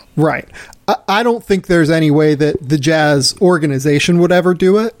is no. Right. I don't think there's any way that the Jazz organization would ever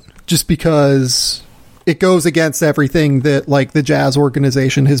do it, just because it goes against everything that like the Jazz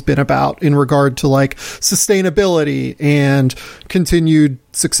organization has been about in regard to like sustainability and continued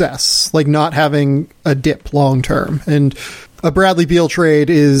success, like not having a dip long term. And a Bradley Beal trade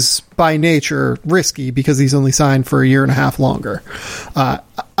is by nature risky because he's only signed for a year and a half longer.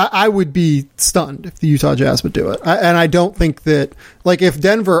 I would be stunned if the Utah Jazz would do it. And I don't think that, like, if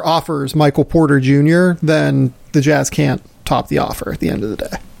Denver offers Michael Porter Jr., then the Jazz can't top the offer at the end of the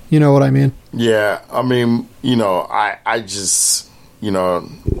day. You know what I mean? Yeah, I mean, I just, I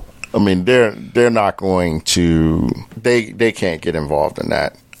mean, they're not going to, they can't get involved in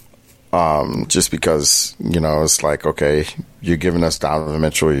that. Just because, it's like, okay, you're giving us Donovan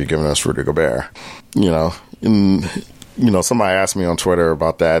Mitchell, you're giving us Rudy Gobert, somebody asked me on Twitter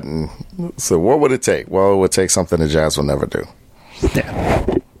about that and said, what would it take? Well, it would take something the Jazz will never do.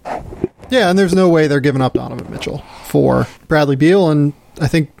 Yeah, and there's no way they're giving up Donovan Mitchell for Bradley Beal, and I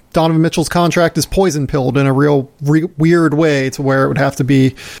think Donovan Mitchell's contract is poison pilled in a real weird way to where it would have to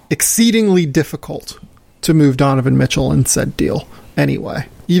be exceedingly difficult to move Donovan Mitchell in said deal anyway,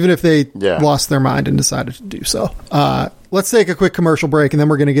 even if they lost their mind and decided to do so. Let's take a quick commercial break, and then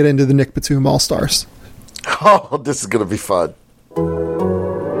we're going to get into the Nick Batum All-Stars. Oh, this is going to be fun.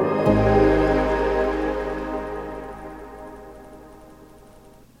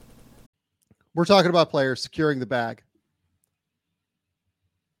 We're talking about players securing the bag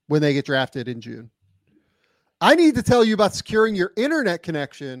when they get drafted in June. I need to tell you about securing your internet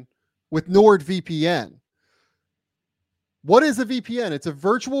connection with NordVPN. What is a VPN? It's a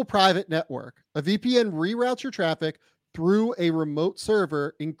virtual private network. A VPN reroutes your traffic through a remote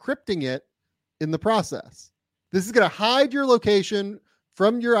server, encrypting it in the process. This is going to hide your location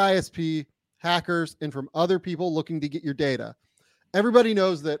from your ISP, hackers, and from other people looking to get your data. Everybody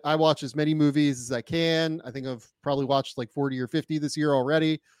knows that I watch as many movies as I can. I think I've probably watched like 40 or 50 this year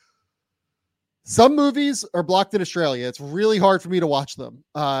already. Some movies are blocked in Australia. It's really hard for me to watch them.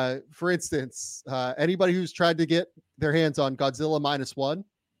 For instance, anybody who's tried to get their hands on Godzilla -1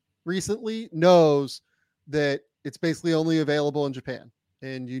 recently knows that it's basically only available in Japan.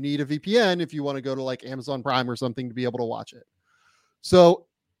 And you need a VPN if you want to go to like Amazon Prime or something to be able to watch it. So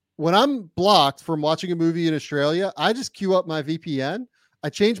when I'm blocked from watching a movie in Australia, I just queue up my VPN. I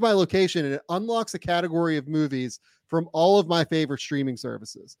change my location and it unlocks a category of movies from all of my favorite streaming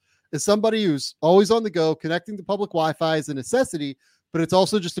services. As somebody who's always on the go, connecting to public Wi-Fi is a necessity but it's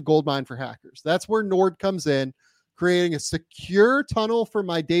also just a goldmine for hackers. That's where Nord comes in, creating a secure tunnel for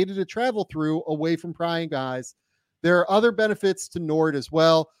my data to travel through away from prying guys. There are other benefits to Nord as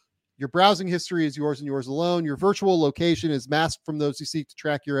well. Your browsing history is yours and yours alone. Your virtual location is masked from those who seek to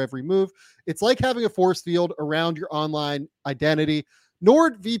track your every move. It's like having a force field around your online identity.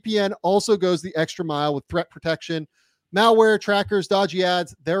 NordVPN also goes the extra mile with threat protection. Malware, trackers, dodgy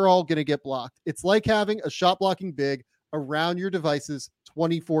ads, they're all going to get blocked. It's like having a shot blocking big around your devices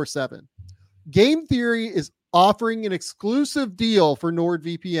 24/7. Game Theory is offering an exclusive deal for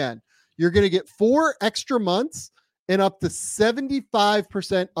NordVPN. You're going to get 4 extra months and up to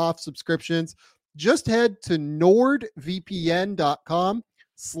 75% off subscriptions. Just head to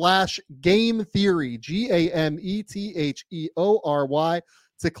nordvpn.com/game theory, GAMETHEORY,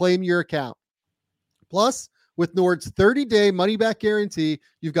 to claim your account. Plus, with Nord's 30-day money-back guarantee,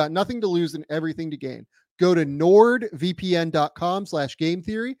 you've got nothing to lose and everything to gain. Go to nordvpn.com/game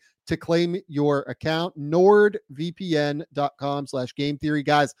theory to claim your account. nordvpn.com/game theory.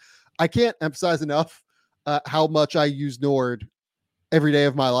 Guys, I can't emphasize enough how much I use Nord every day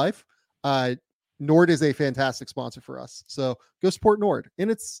of my life. Nord is a fantastic sponsor for us. So go support Nord, and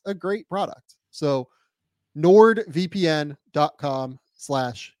it's a great product. So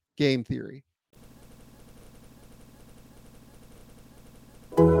nordvpn.com/game theory.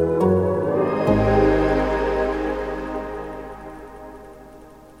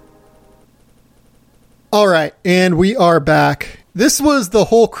 All right, and we are back. This was the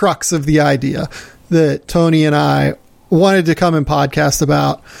whole crux of the idea that Tony and I wanted to come and podcast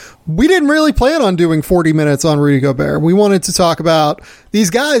about. We didn't really plan on doing 40 minutes on Rudy Gobert. We wanted to talk about these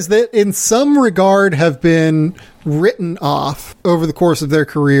guys that in some regard have been written off over the course of their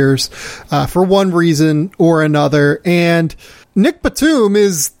careers for one reason or another. And Nick Batum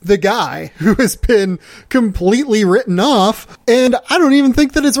is the guy who has been completely written off. And I don't even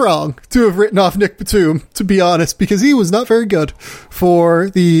think that it's wrong to have written off Nick Batum, to be honest, because he was not very good for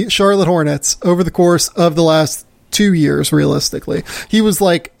the Charlotte Hornets over the course of the last 2 years, realistically. He was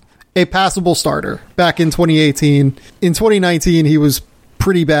like a passable starter back in 2018. In 2019, he was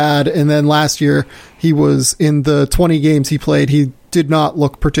pretty bad. And then last year, he was in the 20 games he played. He did not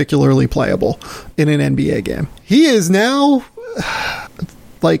look particularly playable in an NBA game. He is now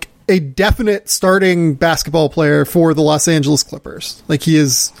like a definite starting basketball player for the Los Angeles Clippers. Like, he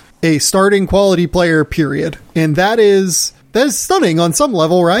is a starting quality player, period. And that is stunning on some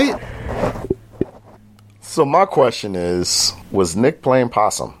level, right? So my question is, was Nick playing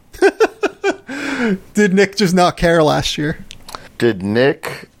possum? Did Nick just not care last year? Did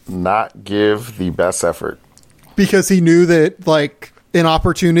Nick not give the best effort? Because he knew that, like, an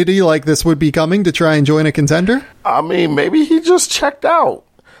opportunity like this would be coming to try and join a contender? I mean, maybe he just checked out.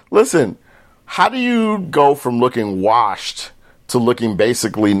 Listen, how do you go from looking washed to looking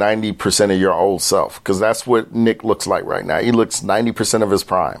basically 90% of your old self? Because that's what Nick looks like right now. He looks 90% of his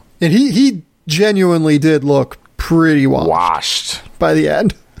prime. And he genuinely did look pretty washed by the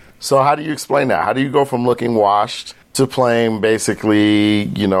end. So how do you explain that? How do you go from looking washed to playing basically,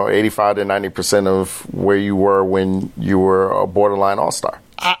 85 to 90% of where you were when you were a borderline all-star?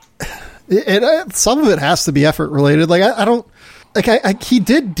 Some of it has to be effort related. Like, I don't, like, he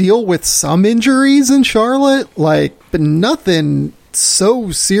did deal with some injuries in Charlotte, like, but nothing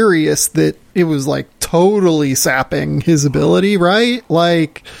so serious that it was like totally sapping his ability, right?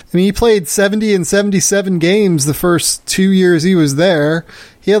 Like, I mean, he played 70 and 77 games the first 2 years he was there.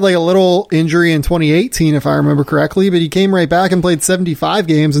 He had like a little injury in 2018, if I remember correctly, but he came right back and played 75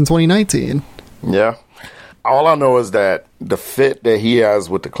 games in 2019. Yeah. All I know is that the fit that he has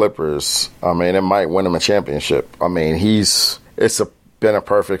with the Clippers, I mean, it might win him a championship. I mean, been a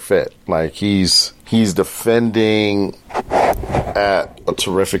perfect fit. Like, he's defending at a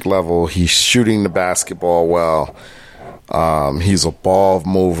terrific level. He's shooting the basketball well. He's a ball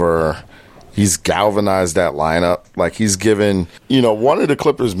mover. He's galvanized that lineup. Like, he's given, one of the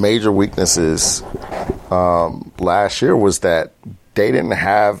Clippers' major weaknesses last year was that they didn't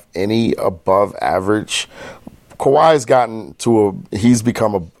have any above average. Kawhi's he's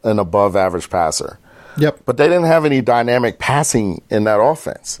become an above average passer. Yep. But they didn't have any dynamic passing in that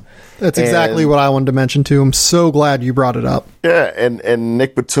offense. That's exactly what I wanted to mention too. I'm so glad you brought it up. Yeah, and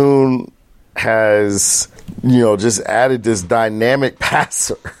Nick Batum has, just added this dynamic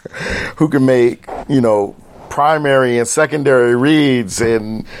passer who can make, primary and secondary reads,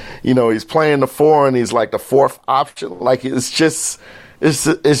 and, he's playing the four and he's like the fourth option. Like, it's just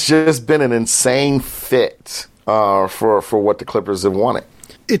been an insane fit for what the Clippers have wanted.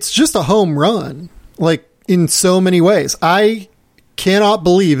 It's just a home run, like, in so many ways. I cannot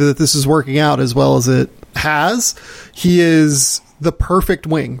believe that this is working out as well as it has. He is the perfect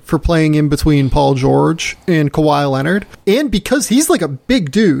wing for playing in between Paul George and Kawhi Leonard. And because he's like a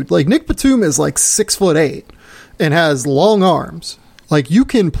big dude, like Nick Batum is like 6'8" and has long arms. Like you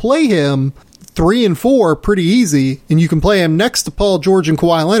can play him 3 and 4 pretty easy, and you can play him next to Paul George and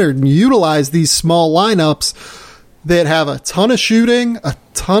Kawhi Leonard and utilize these small lineups that have a ton of shooting, a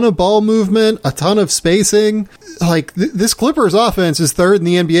ton of ball movement, a ton of spacing. Like this Clippers offense is third in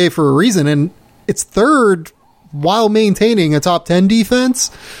the NBA for a reason, and it's third while maintaining a top 10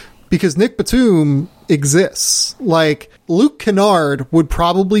 defense because Nick Batum exists. Like Luke Kennard would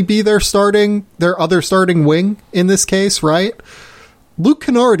probably be their other starting wing in this case, right? Luke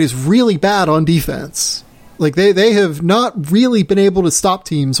Kennard is really bad on defense. Like they have not really been able to stop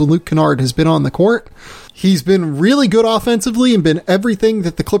teams when Luke Kennard has been on the court. He's been really good offensively and been everything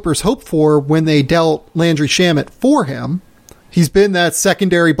that the Clippers hoped for when they dealt Landry Shamet for him. He's been that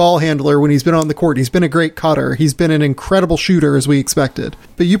secondary ball handler when he's been on the court. He's been a great cutter. He's been an incredible shooter as we expected.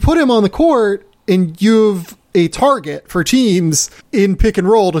 But you put him on the court and you've a target for teams in pick and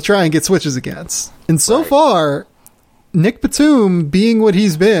roll to try and get switches against. And so far, Nick Batum being what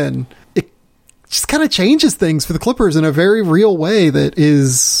he's been, it just kind of changes things for the Clippers in a very real way that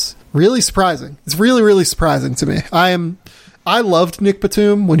is really surprising. It's really, really surprising to me. I loved Nick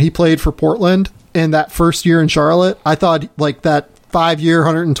Batum when he played for Portland in that first year in Charlotte. I thought like that 5-year,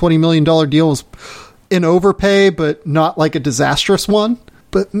 $120 million deal was an overpay, but not like a disastrous one.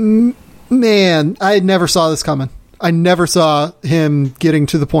 But man, I never saw this coming. I never saw him getting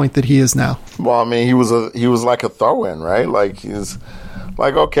to the point that he is now. Well, I mean, he was like a throw-in, right? Like he's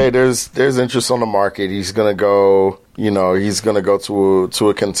like, okay, there's interest on the market. He's gonna go, he's gonna go to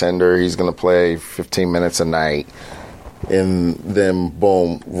a contender. He's gonna play 15 minutes a night, and then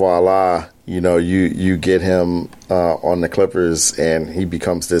boom, voila, you get him on the Clippers, and he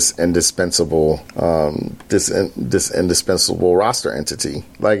becomes this indispensable roster entity.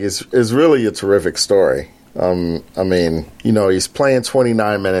 Like it's really a terrific story. I mean, he's playing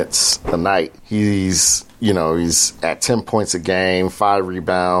 29 minutes a night. He's at 10 points a game, 5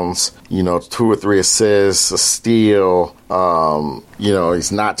 rebounds, 2 or 3 assists, a steal. He's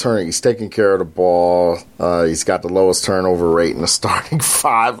taking care of the ball. He's got the lowest turnover rate in the starting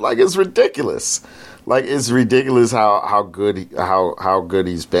 5. Like, it's ridiculous. Like, it's ridiculous how good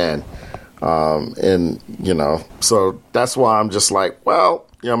he's been. So that's why I'm just like, well,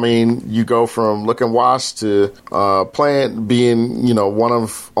 you go from looking washed to being, one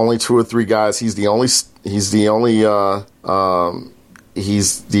of only 2 or 3 guys. He's the only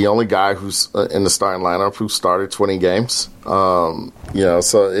guy who's in the starting lineup who started 20 games. So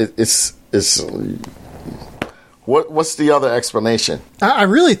it's what's the other explanation? I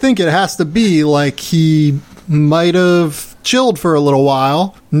really think it has to be like he might have chilled for a little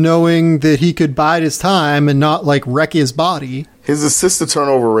while, knowing that he could bide his time and not like wreck his body. His assist to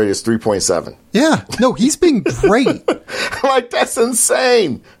turnover rate is 3.7. Yeah. No, he's been great. Like, that's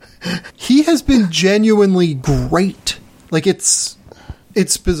insane. He has been genuinely great. Like, it's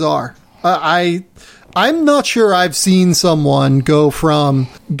bizarre. I'm not sure I've seen someone go from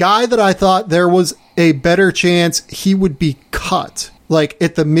guy that I thought there was a better chance he would be cut, like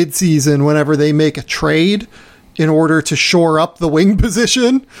at the midseason whenever they make a trade in order to shore up the wing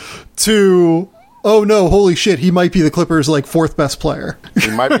position, to, oh no, holy shit, he might be the Clippers' like 4th best player.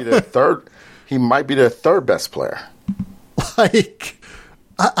 He might be their third. He might be their 3rd best player. Like,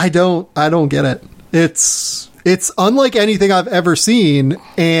 I don't get it. It's unlike anything I've ever seen,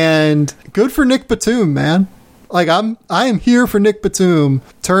 and good for Nick Batum, man. Like, I am here for Nick Batum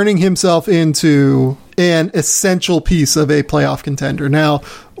turning himself into an essential piece of a playoff contender. Now,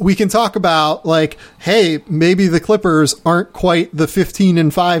 we can talk about like, hey, maybe the Clippers aren't quite the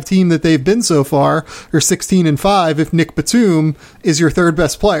 15-5 team that they've been so far, or 16-5 if Nick Batum is your 3rd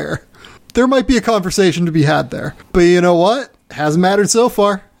best player. There might be a conversation to be had there. But you know what? Hasn't mattered so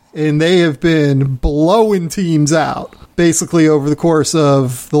far. And they have been blowing teams out basically over the course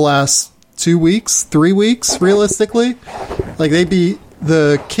of the last 2 weeks, 3 weeks, realistically. Like, they beat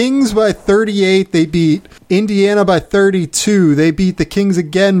the Kings by 38. They beat Indiana by 32. They beat the Kings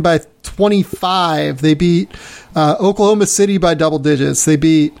again by 25. They beat Oklahoma City by double digits. They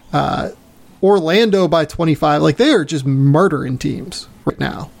beat Orlando by 25. Like, they are just murdering teams right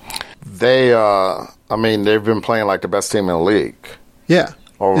now. They've been playing like the best team in the league. Yeah.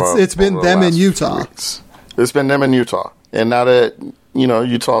 It's been them in Utah. It's been them in Utah. And now that,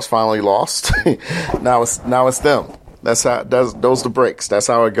 Utah's finally lost, now it's them. Those are the breaks. That's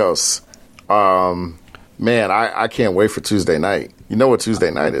how it goes. Man, I can't wait for Tuesday night. You know what Tuesday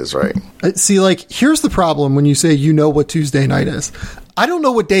night is, right? See, like, here's the problem when you say you know what Tuesday night is. I don't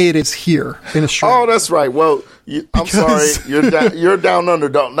know what day it is here in Australia. Oh, that's right. Well, I'm sorry, you're down under.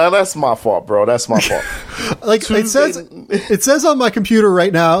 Now that's my fault, bro. That's my fault. Like it says on my computer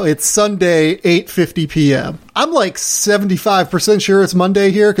right now, it's Sunday 8:50 p.m. I'm like 75% sure it's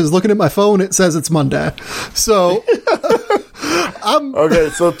Monday here because looking at my phone, it says it's Monday. So okay.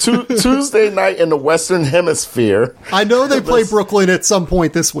 So Tuesday night in the Western Hemisphere. I know they play Brooklyn at some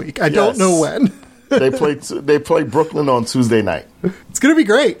point this week. I don't know when. They play Brooklyn on Tuesday night. It's gonna be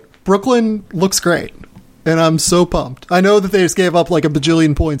great. Brooklyn looks great. And I'm so pumped. I know that they just gave up like a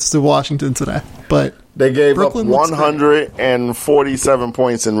bajillion points to Washington today, but they gave Brooklyn up 147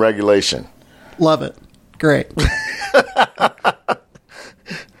 points in regulation. Love it. Great.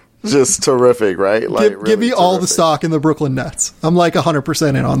 Just terrific, right? Like, give me all the stock in the Brooklyn Nets. I'm like 100%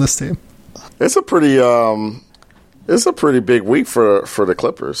 in on this team. It's a pretty big week for the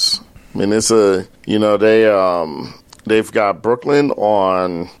Clippers. I mean, they've got Brooklyn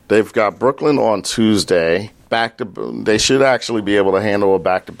on Tuesday. They should actually be able to handle a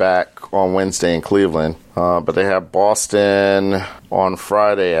back-to-back on Wednesday in Cleveland. But they have Boston on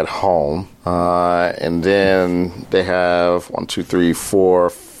Friday at home. And then they have 5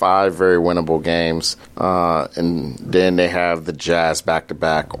 very winnable games. And then they have the Jazz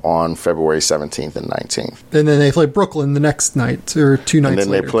back-to-back on February 17th and 19th. And then they play Brooklyn the next night, or 2 nights later.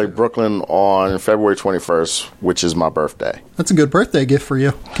 And then they play Brooklyn on February 21st, which is my birthday. That's a good birthday gift for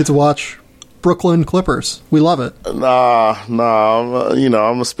you. Get to watch Brooklyn Clippers. We love it. Nah. I'm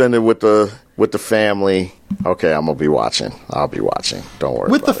gonna spend it with the family. Okay, I'm gonna be watching. I'll be watching. Don't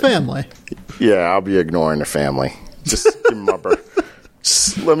worry. With the family. Yeah, I'll be ignoring the family. Just give me my birthday.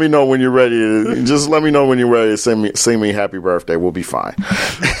 Just let me know when you're ready. To sing me happy birthday. We'll be fine.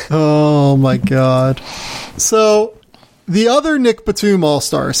 Oh my God. So the other Nick Batum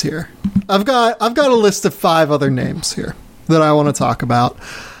All-Stars here. I've got a list of 5 other names here that I want to talk about.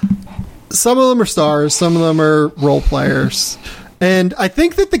 Some of them are stars, some of them are role players. And I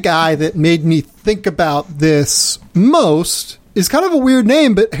think that the guy that made me think about this most is kind of a weird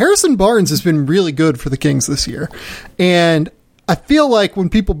name, but Harrison Barnes has been really good for the Kings this year. And I feel like when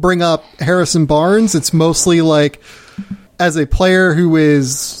people bring up Harrison Barnes, it's mostly like as a player who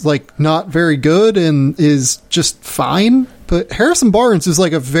is like not very good and is just fine. But Harrison Barnes is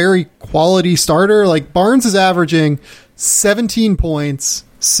like a very quality starter. Like Barnes is averaging 17 points,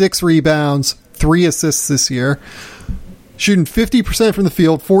 6 rebounds, 3 assists this year, shooting 50% from the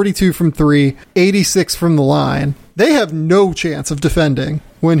field, 42 from 3, 86 from the line. They have no chance of defending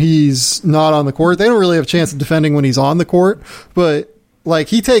when he's not on the court. They don't really have a chance of defending when he's on the court, but like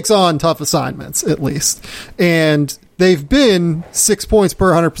he takes on tough assignments at least. And they've been 6 points per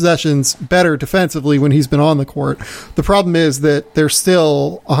 100 possessions better defensively when he's been on the court. The problem is that they're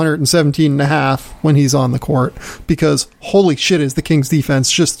still 117.5 when he's on the court because holy shit is the Kings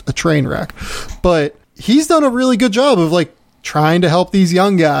defense just a train wreck. But he's done a really good job of like trying to help these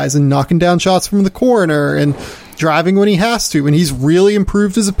young guys and knocking down shots from the corner and driving when he has to. And he's really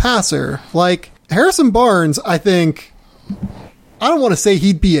improved as a passer. Like Harrison Barnes, I think, I don't want to say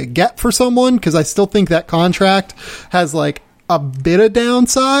he'd be a get for someone because I still think that contract has like a bit of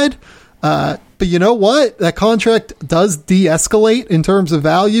downside. But you know what? That contract does de-escalate in terms of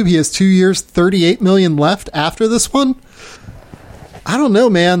value. He has 2 years, $38 million left after this one. I don't know,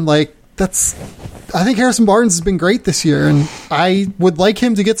 man. Like I think Harrison Barnes has been great this year, and I would like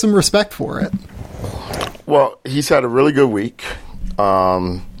him to get some respect for it. Well, he's had a really good week.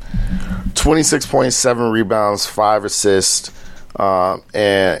 26.7 rebounds, 5 assists,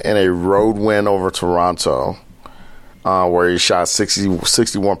 and a road win over Toronto, where he shot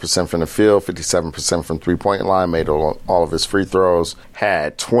 61% from the field, 57% from three-point line, made all of his free throws,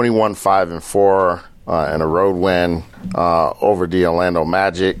 had 21, 5, and 4 in a road win over the Orlando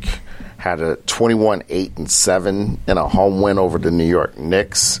Magic, had a 21, 8, and 7 in a home win over the New York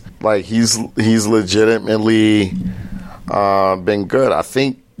Knicks. Like he's legitimately been good. I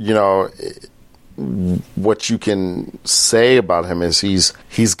think, what you can say about him is he's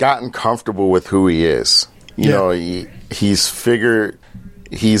gotten comfortable with who he is. He's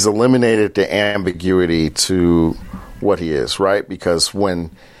eliminated the ambiguity to what he is, right? Because when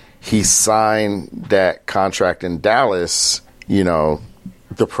he signed that contract in Dallas, the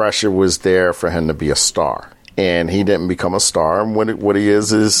pressure was there for him to be a star, and he didn't become a star. And what he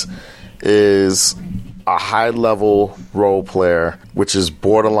is a high level role player, which is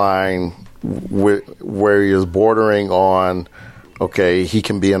borderline where he is bordering on, okay, he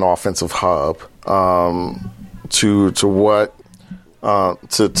can be an offensive hub, to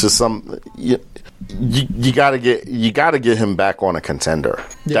some, you gotta get him back on a contender.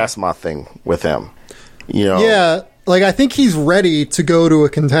 Yeah. That's my thing with him. Yeah. like, I think he's ready to go to a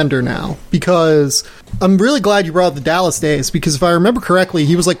contender now, because I'm really glad you brought up the Dallas days, because if I remember correctly,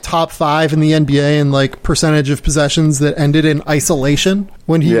 he was like top 5 in the NBA in like percentage of possessions that ended in isolation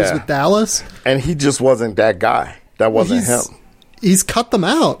when he was with Dallas. And he just wasn't that guy. That wasn't him. He's cut them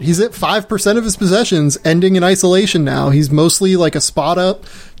out. He's at 5% of his possessions ending in isolation now. He's mostly like a spot up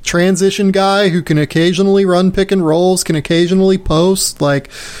transition guy who can occasionally run pick and rolls, can occasionally post,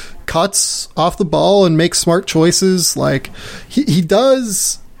 like cuts off the ball and makes smart choices. Like he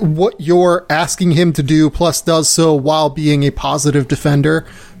does what you're asking him to do, plus does so while being a positive defender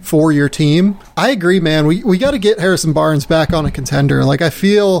for your team. I agree, man. We got to get Harrison Barnes back on a contender. Like I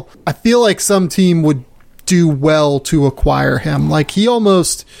feel like some team would do well to acquire him. Like he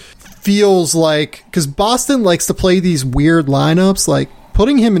almost feels like, because Boston likes to play these weird lineups, like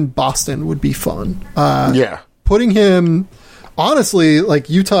putting him in Boston would be fun. Putting him, honestly, like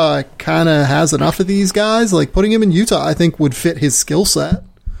Utah kind of has enough of these guys. Like putting him in Utah, I think would fit his skill set.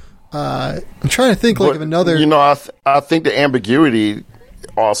 I'm trying to think of another. You know, I think the ambiguity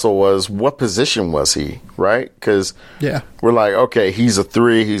also was, what position was he, right? Because we're like, okay, he's a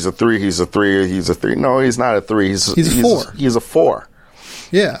 3, he's a 3, he's a 3, he's a 3. No, he's not a 3. He's a 4. He's a 4.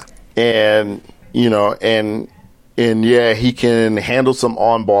 Yeah. And, you know, and yeah, he can handle some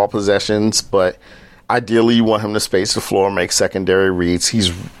on-ball possessions, but ideally you want him to space the floor, make secondary reads. He's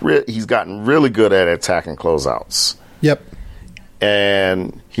gotten really good at attacking closeouts. Yep.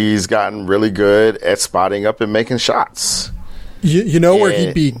 And he's gotten really good at spotting up and making shots. You know where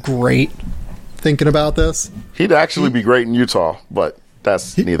he'd be great, thinking about this? He'd actually be great in Utah, but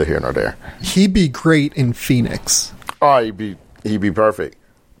that's neither here nor there. He'd be great in Phoenix. Oh, he'd be perfect.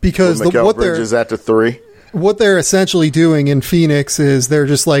 Because what Bridges at the 3. What they're essentially doing in Phoenix is they're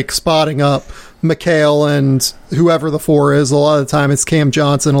just like spotting up Mikal and whoever the 4 is. A lot of the time it's Cam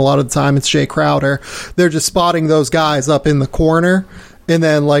Johnson. A lot of the time it's Jay Crowder. They're just spotting those guys up in the corner and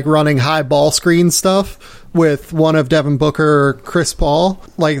then like running high ball screen stuff with one of Devin Booker or Chris Paul.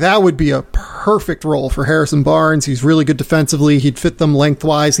 Like that would be a perfect role for Harrison Barnes. He's really good defensively. He'd fit them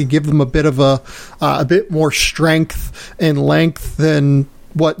lengthwise. He'd give them a bit of a bit more strength and length than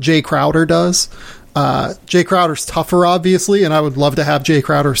what Jay Crowder does. Jay Crowder's tougher, obviously, and I would love to have Jay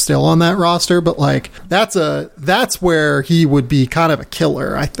Crowder still on that roster, but like that's where he would be kind of a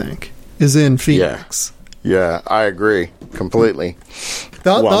killer, I think, is in Phoenix. Yeah, I agree completely.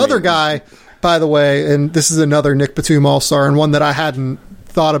 The other guy, by the way, and this is another Nick Batum All-Star, and one that I hadn't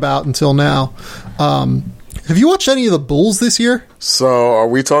thought about until now. Have you watched any of the Bulls this year? So are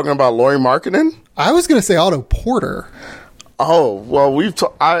we talking about Lauri Markkanen? I was going to say Otto Porter. Oh, well,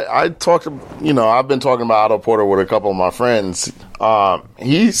 I talked, you know, I've been talking about Otto Porter with a couple of my friends.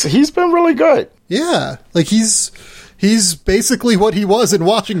 He's been really good. Yeah. Like he's basically what he was in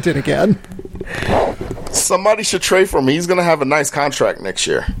Washington again. Somebody should trade for him. He's going to have a nice contract next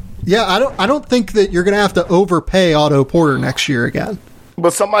year. Yeah, I don't think that you're going to have to overpay Otto Porter next year again.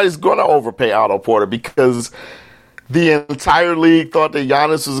 But somebody's going to overpay Otto Porter because the entire league thought that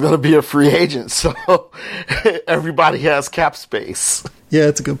Giannis was going to be a free agent, so everybody has cap space. Yeah,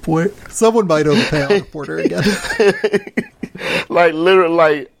 it's a good point. Someone might overpay Otto Porter again. Like, literally,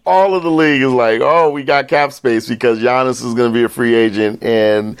 like, all of the league is like, oh, we got cap space because Giannis is going to be a free agent,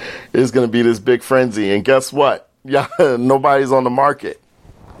 and it's going to be this big frenzy. And guess what? Yeah, nobody's on the market.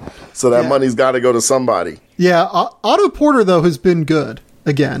 So that money's got to go to somebody. Yeah, Otto Porter, though, has been good.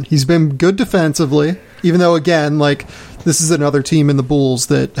 Again, he's been good defensively, even though, again, like, this is another team in the Bulls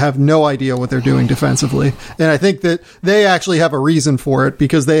that have no idea what they're doing defensively. And I think that they actually have a reason for it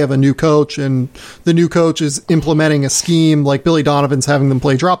because they have a new coach, and the new coach is implementing a scheme like Billy Donovan's having them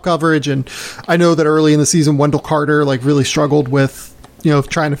play drop coverage. And I know that early in the season, Wendell Carter like really struggled with, you know,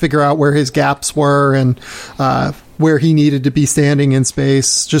 trying to figure out where his gaps were and where he needed to be standing in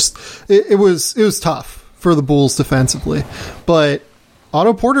space. Just it was tough for the Bulls defensively, but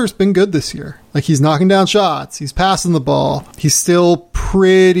Otto Porter's been good this year. Like, he's knocking down shots. He's passing the ball. He's still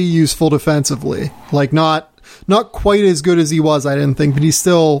pretty useful defensively. Like, not quite as good as he was, I didn't think, but he's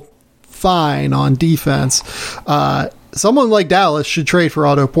still fine on defense. Someone like Dallas should trade for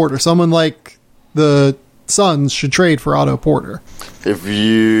Otto Porter. Someone like the Suns should trade for Otto Porter.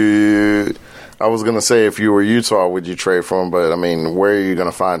 I was going to say, if you were Utah, would you trade for him? But, I mean, where are you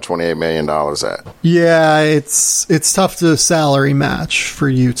going to find $28 million at? Yeah, it's tough to salary match for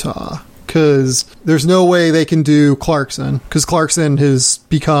Utah because there's no way they can do Clarkson because Clarkson has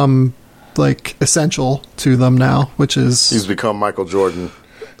become, like, essential to them now, which is... He's become Michael Jordan.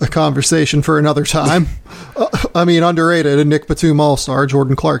 a conversation for another time. I mean, underrated, a Nick Batum All-Star,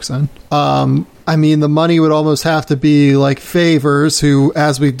 Jordan Clarkson. I mean, the money would almost have to be like Favors, who,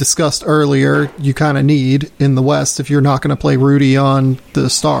 as we've discussed earlier, you kind of need in the West if you're not going to play Rudy on the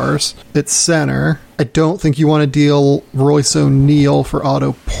Stars. It's center. I don't think you want to deal Royce O'Neal for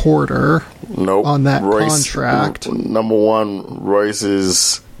Otto Porter. Nope. On that contract. Number one, Royce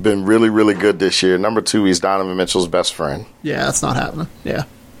has been really, really good this year. Number two, he's Donovan Mitchell's best friend. Yeah, that's not happening. Yeah.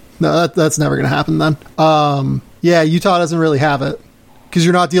 No, that's never going to happen then. Yeah, Utah doesn't really have it. Because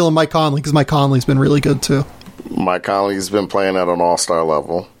you're not dealing Mike Conley, because Mike Conley's been really good too. Mike Conley's been playing at an all-star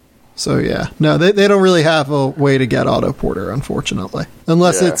level. So yeah, no, they don't really have a way to get Otto Porter, unfortunately,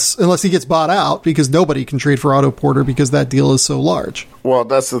 unless he gets bought out, because nobody can trade for Otto Porter because that deal is so large. Well,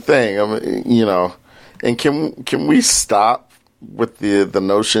 that's the thing. I mean, and can we stop with the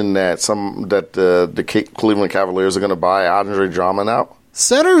notion that the Cleveland Cavaliers are going to buy Andre Drummond out?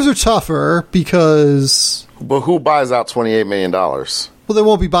 Centers are tougher because, but who buys out $28 million? Well, they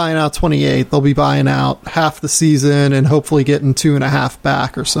won't be buying out 28. They'll be buying out half the season and hopefully getting 2.5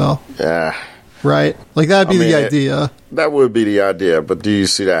 back or so. Yeah. Right? Like, that'd be the idea. That would be the idea, but do you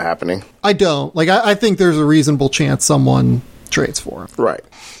see that happening? I don't. Like, I think there's a reasonable chance someone trades for him. Right.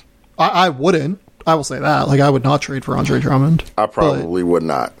 I wouldn't. I will say that. Like, I would not trade for Andre Drummond. I probably would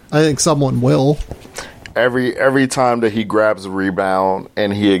not. I think someone will. Every time that he grabs a rebound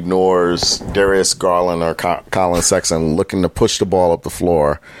and he ignores Darius Garland or Colin Sexton looking to push the ball up the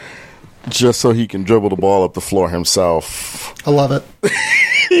floor just so he can dribble the ball up the floor himself. I love it.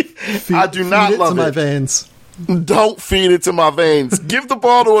 I do not love it. Feed it to my veins. Don't feed it to my veins. Give the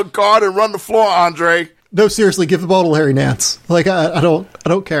ball to a guard and run the floor, Andre. No, seriously, give the ball to Larry Nance. Like, I don't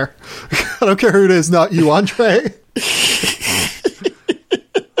care. I don't care who it is, not you, Andre.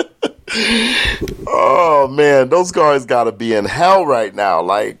 Oh, man, those guards got to be in hell right now.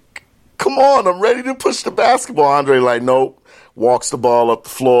 Like, come on, I'm ready to push the basketball. Andre, like, nope, walks the ball up the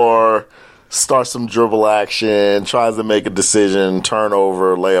floor, starts some dribble action, tries to make a decision,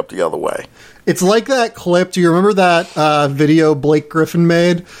 turnover, lay up the other way. It's like that clip. Do you remember that video Blake Griffin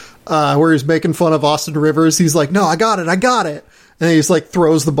made where he's making fun of Austin Rivers? He's like, no, I got it. And he just, like,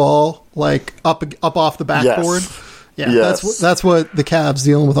 throws the ball, like, up off the backboard. Yes. Yeah, yes. That's what the Cavs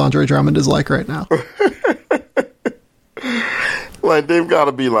dealing with Andre Drummond is like right now. Like, they've got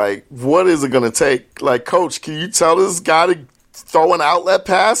to be like, what is it going to take? Like, coach, can you tell this guy to throw an outlet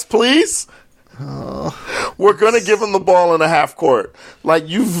pass, please? We're going to give him the ball in a half court. Like,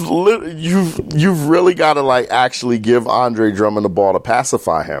 you've really got to, like, actually give Andre Drummond the ball to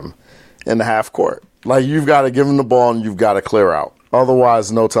pacify him in the half court. Like, you've got to give him the ball and you've got to clear out.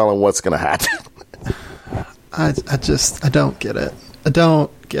 Otherwise, no telling what's going to happen. I don't get it. I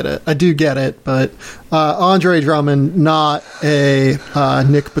don't get it. I do get it, but Andre Drummond, not a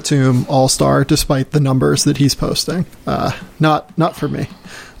Nick Batum All-Star, despite the numbers that he's posting. Not for me.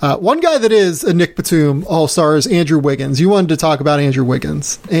 One guy that is a Nick Batum All-Star is Andrew Wiggins. You wanted to talk about Andrew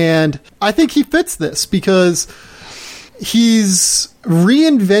Wiggins, and I think he fits this because he's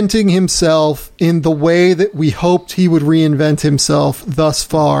reinventing himself in the way that we hoped he would reinvent himself thus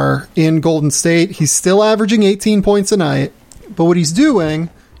far in Golden State. He's still averaging 18 points a night, but what he's doing,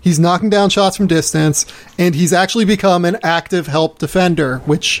 he's knocking down shots from distance, and he's actually become an active help defender,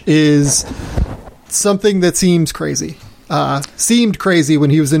 which is something that seems crazy. Seemed crazy when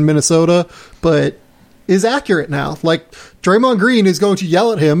he was in Minnesota, but is accurate now. Like, Draymond Green is going to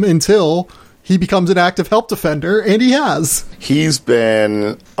yell at him until he becomes an active help defender, and he has. He's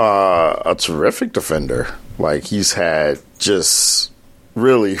been a terrific defender. Like, he's had just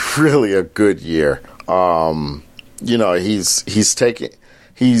really, really a good year. He's taken.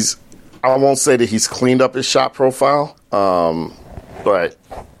 I won't say that he's cleaned up his shot profile, but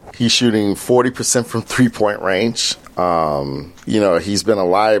he's shooting 40% from 3-point range. He's been a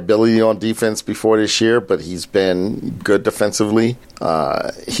liability on defense before this year, but he's been good defensively.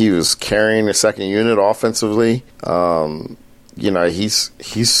 He was carrying the second unit offensively. He's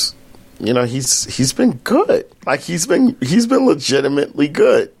been good. Like, he's been legitimately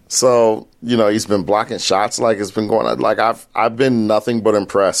good. So, he's been blocking shots like it's been going on. Like, I've been nothing but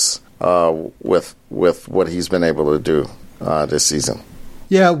impressed with what he's been able to do this season.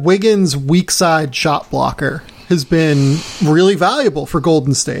 Yeah, Wiggins' weak side shot blocker has been really valuable for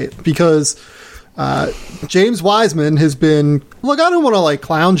Golden State because James Wiseman has been... Look, I don't want to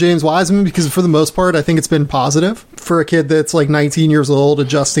clown James Wiseman because for the most part, I think it's been positive for a kid that's 19 years old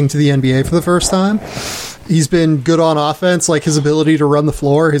adjusting to the NBA for the first time. He's been good on offense. Like, his ability to run the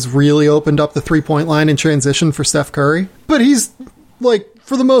floor has really opened up the 3-point line in transition for Steph Curry. But he's,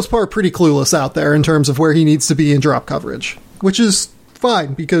 for the most part, pretty clueless out there in terms of where he needs to be in drop coverage, which is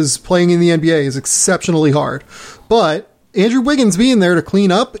fine, because playing in the NBA is exceptionally hard. But Andrew Wiggins being there to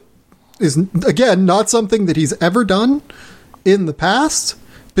clean up is, again, not something that he's ever done in the past,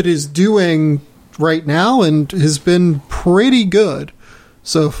 but is doing right now and has been pretty good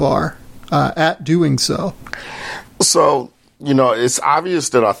so far at doing so. So, it's obvious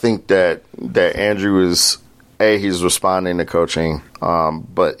that I think that Andrew is, he's responding to coaching,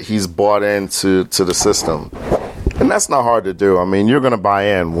 but he's bought into the system. And that's not hard to do. I mean, you're going to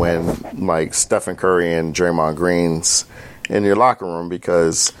buy in when, like, Stephen Curry and Draymond Green's in your locker room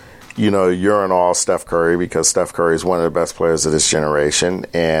because, you're in all Steph Curry because Steph Curry is one of the best players of this generation.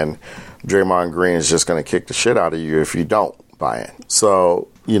 And Draymond Green is just going to kick the shit out of you if you don't buy in. So,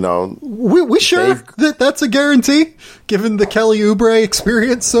 we sure that that's a guarantee, given the Kelly Oubre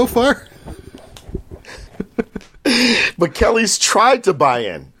experience so far? But Kelly's tried to buy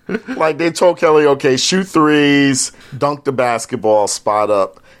in. Like, they told Kelly, okay, shoot threes, dunk the basketball, spot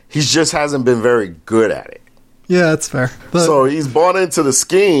up. He just hasn't been very good at it. Yeah, that's fair. So he's bought into the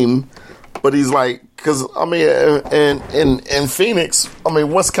scheme, but he's like, because, I mean, in Phoenix, I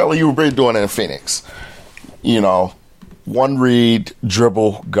mean, what's Kelly Oubre doing in Phoenix? One read,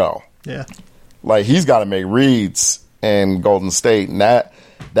 dribble, go. Yeah. Like, he's got to make reads in Golden State, and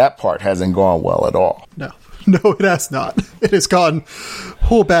that part hasn't gone well at all. No, it has not. It has gone,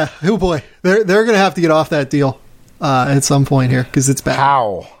 oh boy. They're going to have to get off that deal at some point here because it's bad.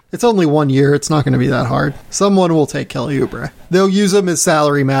 How? It's only 1 year. It's not going to be that hard. Someone will take Kelly Oubre. They'll use him as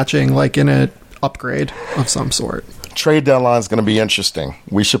salary matching, like in an upgrade of some sort. Trade deadline is going to be interesting.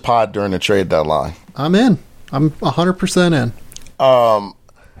 We should pod during the trade deadline. I'm in. I'm 100% in.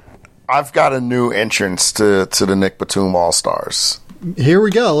 I've got a new entrance to the Nick Batum All-Stars. Here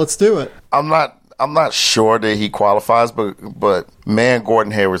we go. Let's do it. I'm not sure that he qualifies, but man,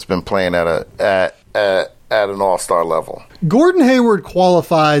 Gordon Hayward's been playing at an all-star level. Gordon Hayward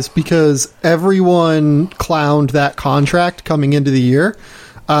qualifies because everyone clowned that contract coming into the year.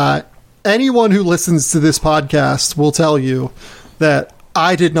 Anyone who listens to this podcast will tell you that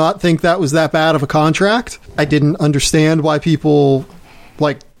I did not think that was that bad of a contract. I didn't understand why people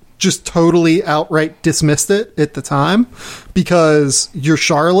just totally outright dismissed it at the time, because you're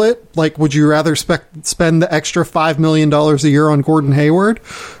Charlotte. Would you rather spend the extra $5 million a year on Gordon Hayward,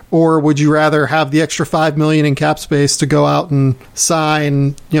 or would you rather have the extra $5 million in cap space to go out and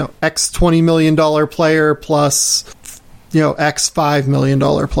sign, X $20 million player plus, X $5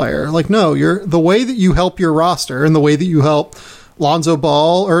 million player? No, the way that you help your roster and the way that you help LaMelo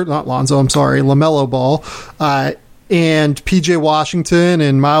Ball, and PJ Washington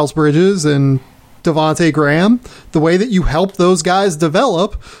and Miles Bridges and Devontae Graham, the way that you help those guys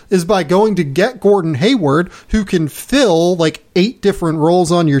develop is by going to get Gordon Hayward, who can fill 8 different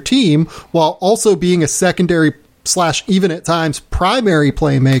roles on your team while also being a secondary / even at times primary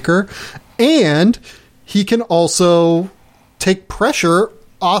playmaker. And he can also take pressure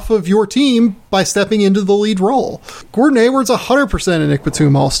off of your team by stepping into the lead role. Gordon Hayward's 100% a Nick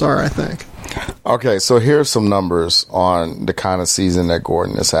Batum All-Star, I think. Okay, so here's some numbers on the kind of season that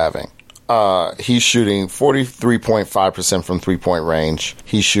Gordon is having. He's shooting 43.5% from three-point range.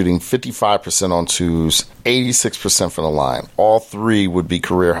 He's shooting 55% on twos, 86% from the line. All 3 would be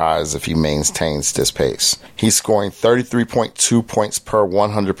career highs if he maintains this pace. He's scoring 33.2 points per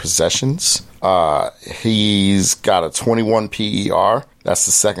 100 possessions. He's got a 21 PER. That's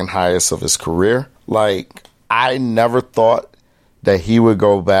the second highest of his career. I never thought that he would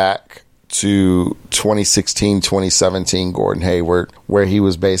go back to 2016, 2017 Gordon Hayward, where he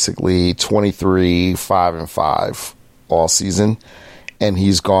was basically 23, 5-5 all season, and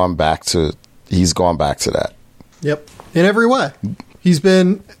he's gone back to that. Yep, in every way, he's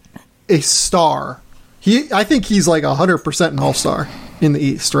been a star. I think he's 100% an all-star in the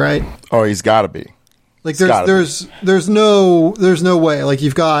East, right? Oh, he's got to be. There's no way.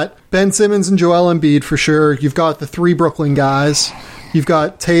 You've got Ben Simmons and Joel Embiid for sure. You've got the 3 Brooklyn guys. You've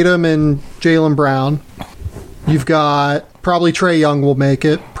got Tatum and Jaylen Brown. You've got probably Trae Young will make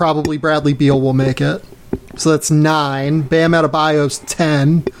it. Probably Bradley Beal will make it. So that's 9. Bam Adebayo's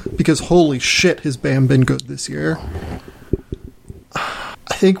 10, because holy shit, has Bam been good this year.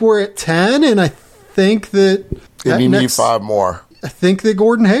 I think we're at 10, and I think that... And you need 5 more. I think that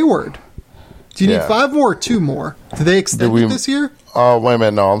Gordon Hayward. Do you need 5 more or 2 more? Do they extend it this year? Oh, wait a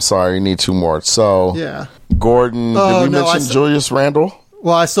minute. No, I'm sorry. You need 2 more. So... Yeah. Gordon, did we mention Julius Randle?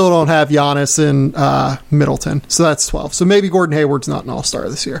 Well, I still don't have Giannis and Middleton, so that's 12. So maybe Gordon Hayward's not an all-star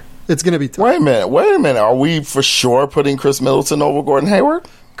this year. It's going to be tough. Wait a minute. Are we for sure putting Chris Middleton over Gordon Hayward?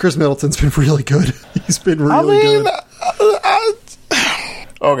 Chris Middleton's been really good. He's been really good.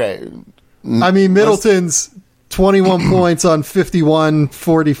 Okay. Middleton's 21 points on 51,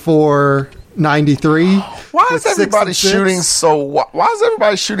 44, 93. Why is everybody shooting why is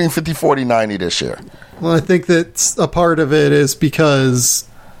everybody shooting 50, 40, 90 this year? Well, I think that a part of it is because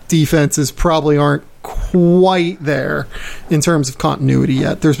defenses probably aren't quite there in terms of continuity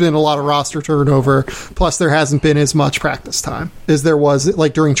yet. There's been a lot of roster turnover, plus there hasn't been as much practice time as there was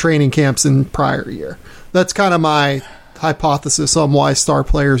like during training camps in prior year. That's kind of my hypothesis on why star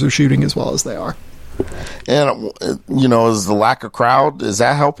players are shooting as well as they are. And, is the lack of crowd, is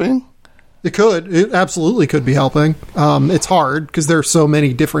that helping? It absolutely could be helping. It's hard because there are so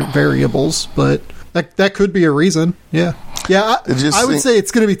many different variables, but that could be a reason. Yeah. I would say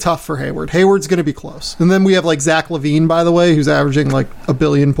it's going to be tough for Hayward. Hayward's going to be close. And then we have like Zach LaVine, by the way, who's averaging like 1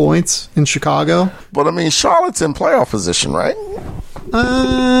 billion points in Chicago. But I mean, Charlotte's in playoff position, right?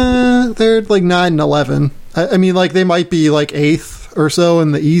 They're like 9-11. I mean, like they might be like 8th or so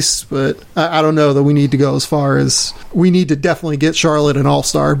in the East, but I don't know that we need to go as far as we need to definitely get Charlotte an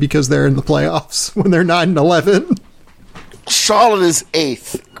all-star because they're in the playoffs when they're 9-11. Charlotte is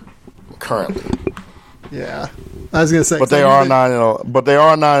 8th currently. Yeah, I was gonna say, but they are 9-11. But they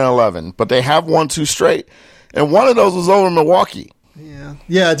are 9-11. But they have won 2 straight, and one of those was over Milwaukee.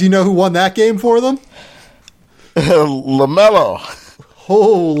 Yeah. Do you know who won that game for them? LaMelo.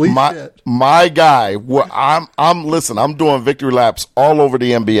 Holy shit! My guy. Well, I'm doing victory laps all over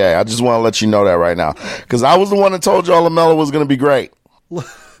the NBA. I just want to let you know that right now because I was the one that told y'all LaMelo was going to be great.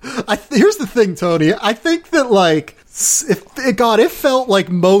 Here's the thing, Tony. I think that like it felt like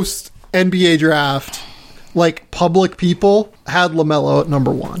most NBA draft, like public people had LaMelo at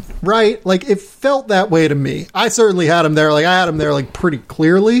number 1, right? Like it felt that way to me. I certainly had him there. Like I had him there like pretty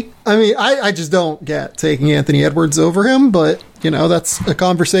clearly. I mean, I just don't get taking Anthony Edwards over him, but that's a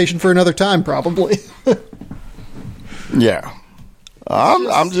conversation for another time, probably. Yeah.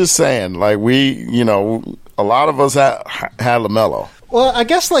 I'm just saying, like a lot of us had LaMelo. Well, I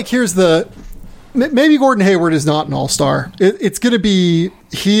guess like maybe Gordon Hayward is not an all-star. He is going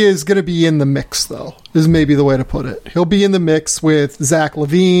to be in the mix, though, is maybe the way to put it. He'll be in the mix with Zach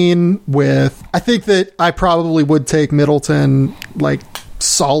LaVine, I think that I probably would take Middleton, like,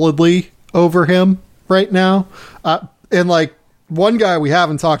 solidly over him right now. And, like, one guy we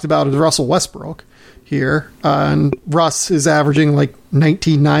haven't talked about is Russell Westbrook here. And Russ is averaging, like,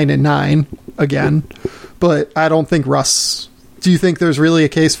 19, 9, and 9 again. But I don't think Russ... Do you think there's really a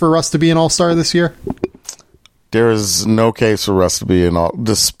case for Russ to be an all-star this year? There is no case for Russ to be an all,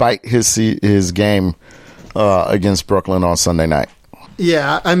 despite his game against Brooklyn on Sunday night.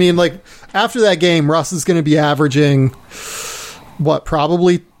 Yeah, I mean, like after that game, Russ is going to be averaging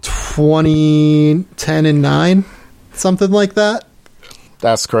probably 20, 10, and 9, something like that.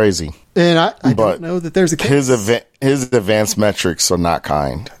 That's crazy. And I don't know that there's a case. His advanced metrics are not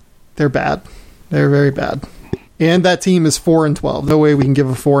kind. They're bad. They're very bad. And that team is 4-12. No way we can give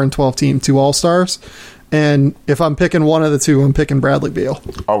a 4-12 team 2 all-stars. And if I'm picking one of the two, I'm picking Bradley Beal.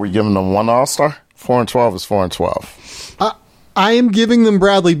 Are we giving them one all-star? 4-12 is 4-12. I am giving them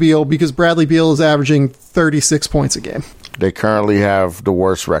Bradley Beal because Bradley Beal is averaging 36 points a game. They currently have the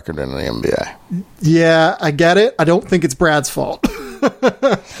worst record in the NBA. Yeah, I get it. I don't think it's Brad's fault.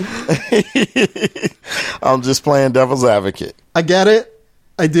 I'm just playing devil's advocate. I get it.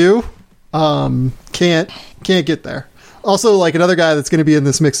 I do. Can't get there. Also, like another guy that's going to be in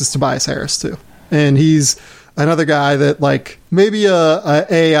this mix is Tobias Harris too, and he's another guy that like maybe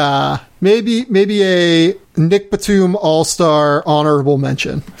a Nick Batum All-Star honorable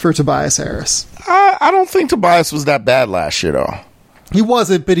mention for Tobias Harris. I don't think Tobias was that bad last year though. He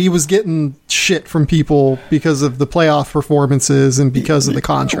wasn't, but he was getting shit from people because of the playoff performances and because of the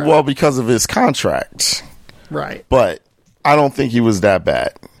contract. Well, because of his contract, right? But I don't think he was that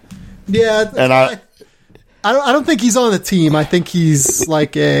bad. Yeah, and I don't think he's on the team. I think he's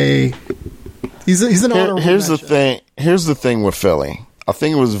like he's an honorable Here's mention. Here's the thing with Philly. I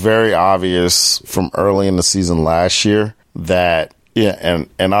think it was very obvious from early in the season last year that and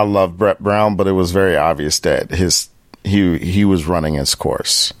I love Brett Brown, but it was very obvious that he was running his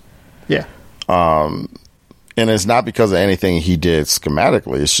course. Yeah. And it's not because of anything he did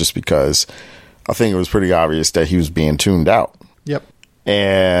schematically. It's just because I think it was pretty obvious that he was being tuned out. Yep.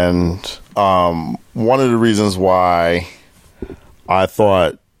 And one of the reasons why I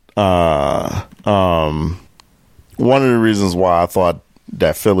thought that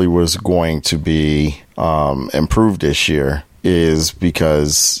Philly was going to be improved this year is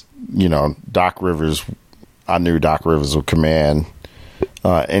because, Doc Rivers, I knew Doc Rivers would command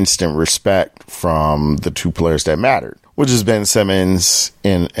instant respect from the two players that mattered, which is Ben Simmons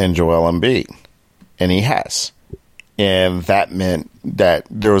and Joel Embiid. And he has. And that meant that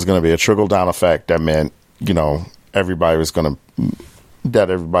there was going to be a trickle-down effect. That meant everybody was going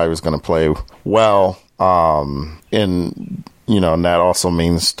to play well. And that also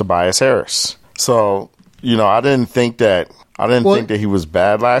means Tobias Harris. So, I didn't think that he was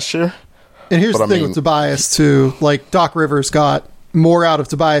bad last year. And here's the thing with Tobias too. Like, Doc Rivers got more out of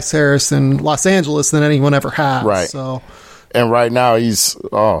Tobias Harris in Los Angeles than anyone ever has. Right. So, and right now he's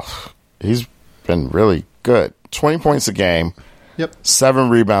been really good. 20 points a game. Yep. 7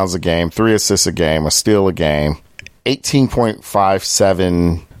 rebounds a game, 3 assists a game, a steal a game,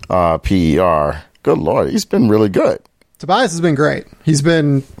 18.57 PER. Good Lord, he's been really good. Tobias has been great. He's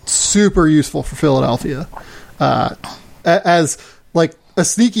been super useful for Philadelphia. As like a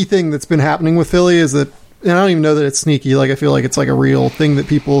sneaky thing that's been happening with Philly is that, and I don't even know that it's sneaky. Like, I feel like it's like a real thing that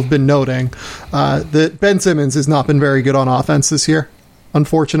people have been noting, that Ben Simmons has not been very good on offense this year,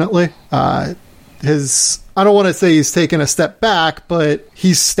 unfortunately. I don't want to say he's taken a step back, but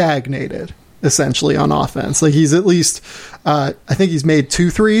he's stagnated essentially on offense. Like, he's at least, I think he's made 2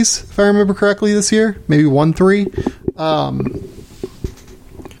 threes, if I remember correctly, this year, maybe 1 3.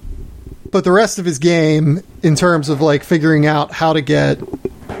 But the rest of his game, in terms of like figuring out how to get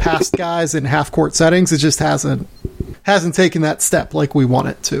past guys in half court settings, it just hasn't taken that step like we want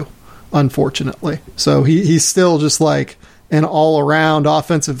it to, unfortunately. So he's still just like an all-around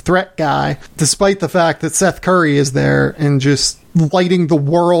offensive threat guy, despite the fact that Seth Curry is there and just lighting the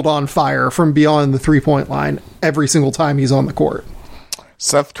world on fire from beyond the three-point line every single time he's on the court.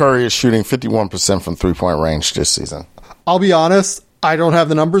 Seth Curry is shooting 51% from three-point range this season. I'll be honest, I don't have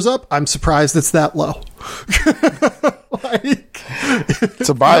the numbers up. I'm surprised it's that low.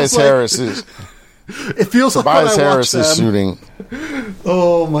 Tobias Harris is... It feels Tobias like when I Harris watch is them, shooting...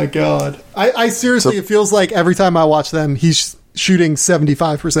 Oh my God. I seriously, it feels like every time I watch them, he's shooting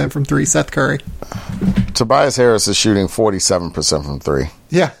 75% from 3, Seth Curry. Tobias Harris is shooting 47% from 3.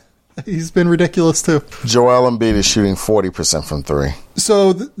 Yeah, he's been ridiculous too. Joel Embiid is shooting 40% from 3.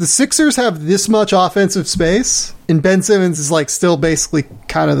 So the Sixers have this much offensive space, and Ben Simmons is like still basically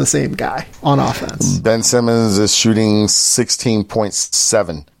kind of the same guy on offense. Ben Simmons is shooting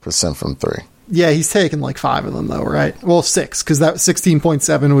 16.7% from 3. Yeah, he's taken like 5 of them though, right? Well, 6, because that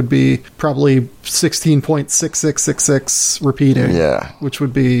 16.7 would be probably 16.6666 repeating. Yeah. Which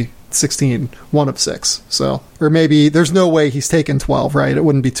would be 16, 1 of 6. So, or maybe there's no way he's taken 12, right? It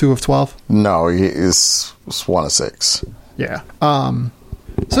wouldn't be 2 of 12. No, he is 1 of 6. Yeah.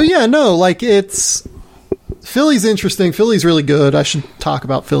 So yeah, no, like it's Philly's interesting. Philly's really good. I should talk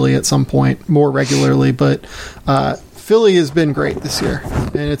about Philly at some point more regularly, but Philly has been great this year,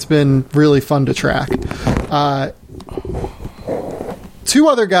 and it's been really fun to track. 2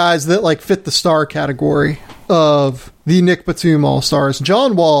 other guys that like fit the star category of the Nick Batum All-Stars.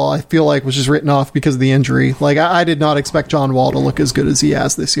 John Wall, I feel like, was just written off because of the injury. Like, I did not expect John Wall to look as good as he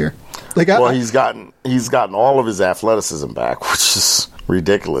has this year. Like, he's gotten all of his athleticism back, which is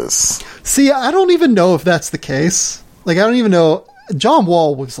ridiculous. See, I don't even know if that's the case. Like, I don't even know. John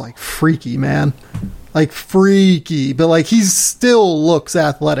Wall was like freaky, man. Like freaky, but like he still looks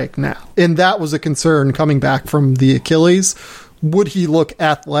athletic now. And that was a concern coming back from the Achilles. Would he look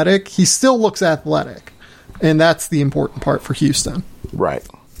athletic? He still looks athletic. And that's the important part for Houston. Right.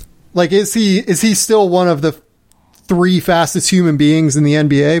 Like, is he still one of the 3 fastest human beings in the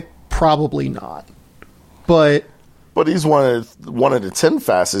NBA? Probably not. But he's one of the 10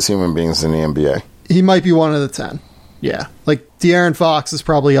 fastest human beings in the NBA. He might be one of the 10. Yeah. Like, De'Aaron Fox is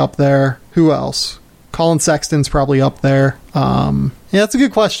probably up there. Who else? Colin Sexton's probably up there. Yeah, that's a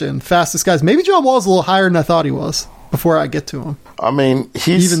good question. Fastest guys. Maybe John Wall's a little higher than I thought he was before I get to him. I mean,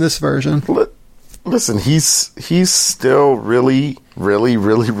 he's... Even this version. Listen, he's still really, really,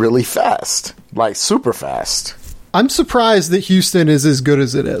 really, really fast. Like, super fast. I'm surprised that Houston is as good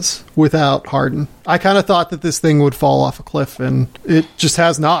as it is without Harden. I kind of thought that this thing would fall off a cliff, and it just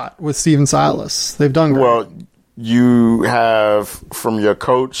has not with Steven Silas. They've done great. Well, you have, from your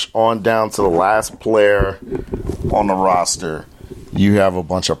coach on down to the last player on the roster, you have a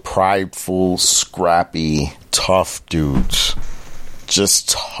bunch of prideful, scrappy, tough dudes. Just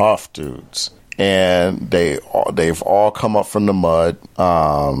tough dudes. And they've all come up from the mud.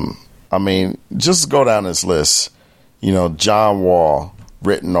 I mean, just go down this list. You know, John Wall,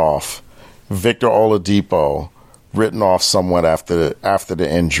 written off. Victor Oladipo, written off somewhat after the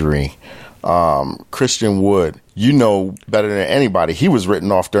injury. Christian Wood, you know better than anybody, he was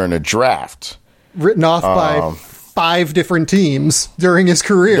written off during the draft. Written off by 5 different teams during his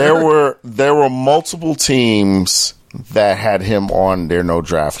career. There were multiple teams that had him on their no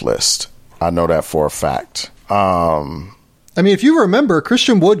draft list. I know that for a fact. I mean, if you remember,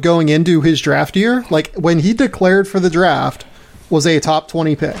 Christian Wood going into his draft year, like when he declared for the draft, was a top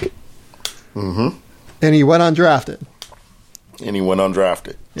 20 pick. Mm-hmm. And he went undrafted.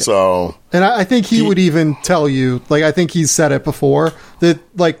 Yeah. So, and I think he would even tell you, like, I think he's said it before, that,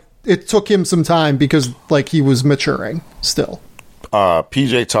 like, it took him some time because, like, he was maturing still.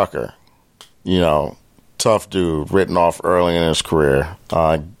 PJ Tucker, tough dude, written off early in his career.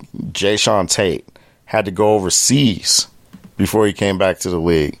 Jayshawn Tate had to go overseas before he came back to the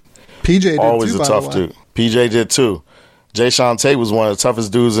league. PJ did always too, a tough dude. PJ did too. Jayshawn Tate was one of the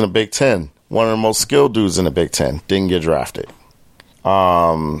toughest dudes in the Big Ten. One of the most skilled dudes in the Big Ten. Didn't get drafted.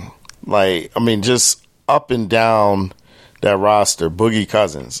 Just up and down that roster. Boogie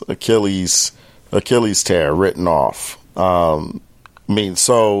Cousins, Achilles tear, written off.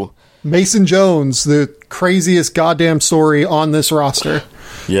 Mason Jones, the craziest goddamn story on this roster.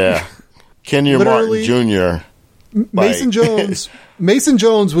 Yeah. Kenyon Martin Jr. Mason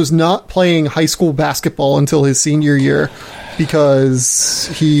Jones was not playing high school basketball until his senior year because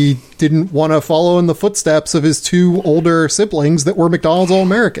he didn't want to follow in the footsteps of his two older siblings that were McDonald's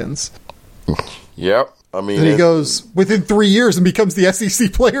All-Americans. Yep. And he goes within 3 years and becomes the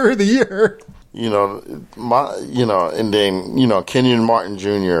SEC Player of the Year. And then Kenyon Martin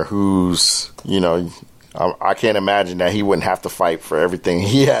Jr., who's, I can't imagine that he wouldn't have to fight for everything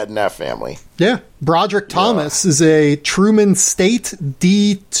he had in that family. Yeah. Broderick Thomas is a Truman State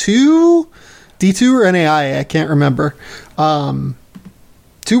D2 or NAIA, I can't remember.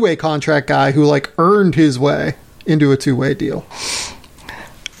 Two-way contract guy who, like, earned his way into a two-way deal.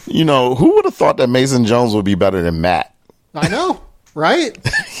 Who would have thought that Mason Jones would be better than Matt? I know, right?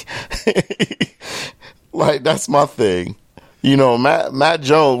 Like, that's my thing. Matt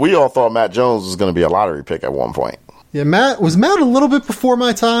Jones, we all thought Matt Jones was going to be a lottery pick at one point. Yeah, Matt a little bit before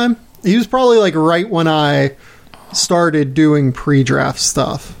my time. He was probably, like, right when I started doing pre-draft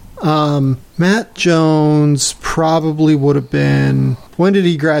stuff. Matt Jones probably would have been... When did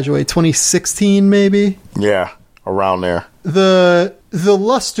he graduate? 2016, maybe? Yeah, around there. The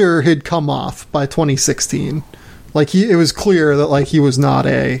luster had come off by 2016. Like, it was clear that, like, he was not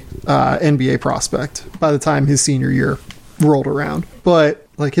a NBA prospect by the time his senior year rolled around. But,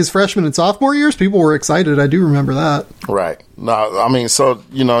 like, his freshman and sophomore years, people were excited. I do remember that. Right. No, the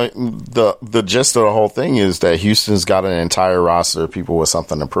gist of the whole thing is that Houston's got an entire roster of people with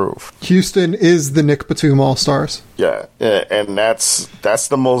something to prove. Houston is the Nick Batum All-Stars. Yeah, and that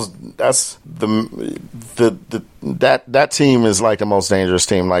team is like the most dangerous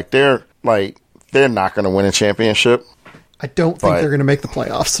team. They're not going to win a championship. I don't think they're going to make the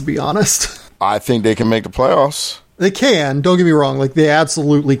playoffs, to be honest. I think they can make the playoffs. They can. Don't get me wrong. Like, they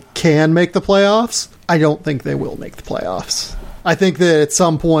absolutely can make the playoffs. I don't think they will make the playoffs. I think that at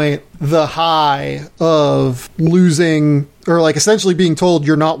some point, the high of losing, or, like, essentially being told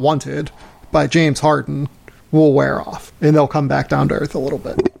you're not wanted by James Harden will wear off, and they'll come back down to earth a little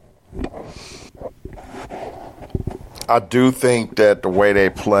bit. I do think that the way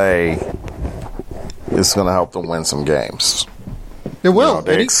they play is going to help them win some games. It will.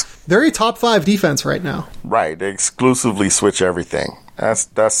 They're a top 5 defense right now. Right. They exclusively switch everything.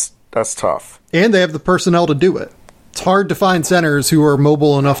 That's tough. And they have the personnel to do it. It's hard to find centers who are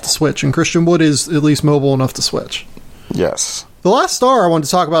mobile enough to switch, and Christian Wood is at least mobile enough to switch. Yes. The last star I wanted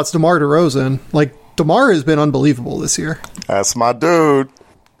to talk about is DeMar DeRozan. Like, DeMar has been unbelievable this year. That's my dude.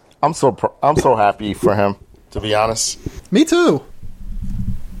 I'm so happy for him, to be honest. Me too.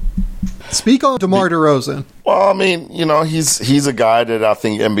 Speak on DeMar DeRozan. Well, he's a guy that I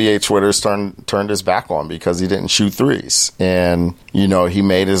think NBA Twitter's turned his back on because he didn't shoot threes, and he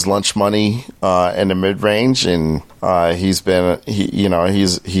made his lunch money in the mid range, and he's been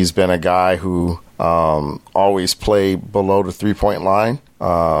a guy who always played below the 3-point line.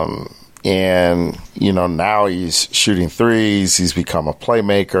 And, now he's shooting threes. He's become a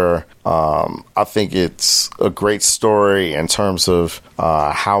playmaker. I think it's a great story in terms of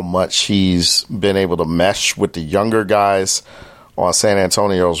how much he's been able to mesh with the younger guys on San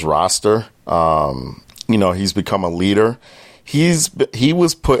Antonio's roster. He's become a leader. He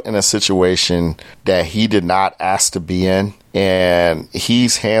was put in a situation that he did not ask to be in, and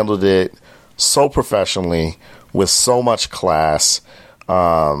he's handled it so professionally with so much class.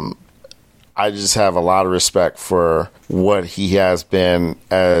 I just have a lot of respect for what he has been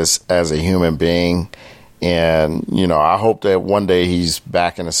as a human being. And, I hope that one day he's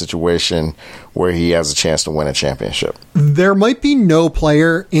back in a situation where he has a chance to win a championship. There might be no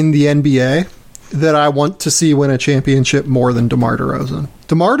player in the NBA that I want to see win a championship more than DeMar DeRozan.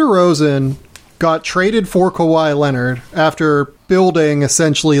 DeMar DeRozan got traded for Kawhi Leonard after building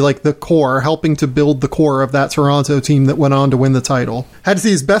essentially like the core, helping to build the core of that Toronto team that went on to win the title. Had to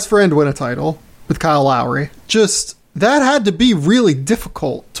see his best friend win a title with Kyle Lowry. Just that had to be really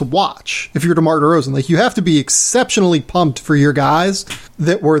difficult to watch if you're DeMar DeRozan. Like, you have to be exceptionally pumped for your guys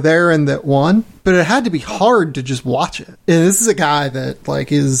that were there and that won, but it had to be hard to just watch it. And this is a guy that,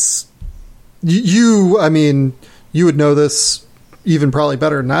 like, is... I mean, you would know this even probably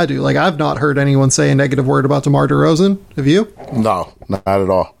better than I do. Like, I've not heard anyone say a negative word about DeMar DeRozan. Have you? No, not at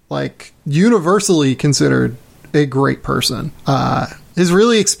all. Like, universally considered a great person. Has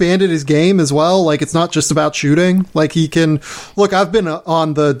really expanded his game as well. Like, it's not just about shooting. Like, he can... Look, I've been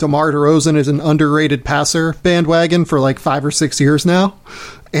on the DeMar DeRozan as an underrated passer bandwagon for like 5 or 6 years now.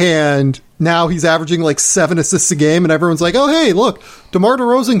 And now he's averaging like 7 assists a game, and everyone's like, oh, hey, look, DeMar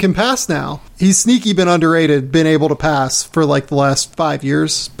DeRozan can pass now. He's sneaky been underrated, been able to pass for like the last 5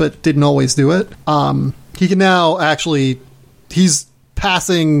 years, but didn't always do it. He can now actually... He's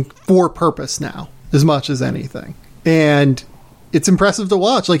passing for purpose now, as much as anything. And it's impressive to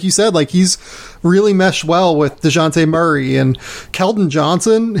watch. Like you said, like, he's really meshed well with DeJounte Murray, and Keldon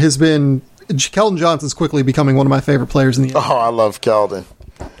Johnson's quickly becoming one of my favorite players in the NBA. Oh, I love Keldon.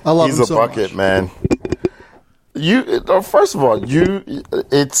 I love him He's a so bucket, much. man. First of all,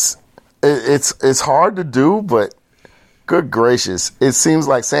 it's hard to do, but good gracious, it seems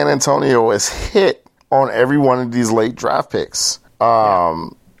like San Antonio has hit on every one of these late draft picks.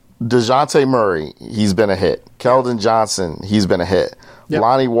 DeJounte Murray, he's been a hit. Keldon Johnson, he's been a hit. Yep.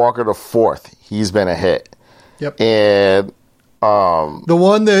 Lonnie Walker IV, he's been a hit. Yep. And the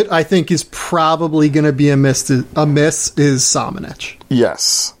one that I think is probably going to be a miss is Samanic.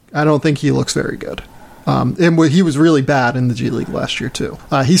 yes. I don't think he looks very good. And he was really bad in the G League last year, too.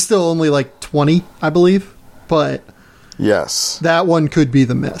 He's still only like 20, I believe. But Yes. that one could be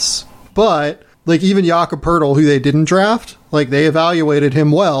the miss. But, like, even Jakob Poeltl, who they didn't draft, like, they evaluated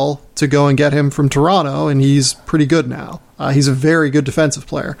him well to go and get him from Toronto, and he's pretty good now. He's a very good defensive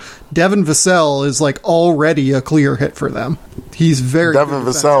player. Devin Vassell is, like, already a clear hit for them. He's very Devin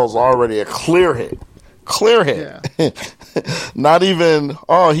good Vassell's already a clear hit. Clear hit. Yeah. Not even,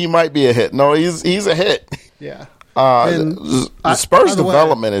 he might be a hit. No, he's a hit. Yeah. The Spurs'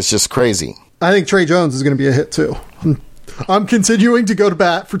 development is just crazy. I think Trey Jones is going to be a hit, too. I'm continuing to go to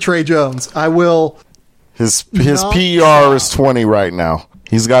bat for Trey Jones. I will... His PER is 20 right now.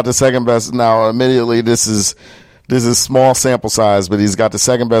 He's got the second best. Now, admittedly, this is small sample size, but he's got the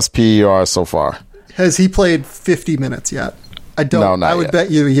second best PER so far. Has he played 50 minutes yet? I don't. No, not I would yet.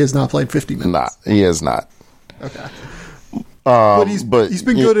 bet you he has not played 50 minutes. Not. He is not. Okay. But he's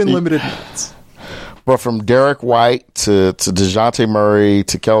been good in limited minutes. But from Derek White to DeJounte Murray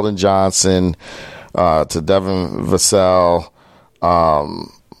to Keldon Johnson to Devin Vassell,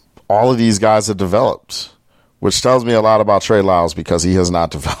 all of these guys have developed, which tells me a lot about Trey Lyles because he has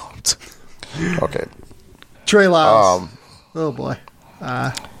not developed. Okay. Trey Lyles. Oh, boy.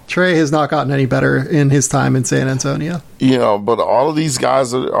 Trey has not gotten any better in his time in San Antonio. But all of these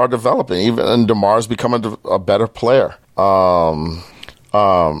guys are developing. And DeMar's becoming a better player.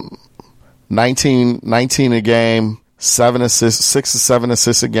 19 a game, 7 assists, 6 to 7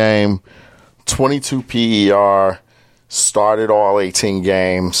 assists a game, 22 PER, started all 18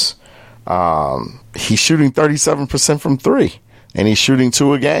 games. He's shooting 37% from 3, and he's shooting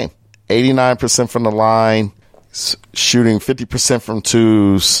 2 a game. 89% from the line, shooting 50% from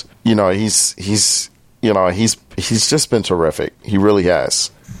 2s. He's just been terrific. He really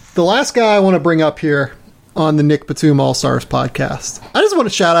has. The last guy I want to bring up here on the Nick Batum All-Stars podcast, I just want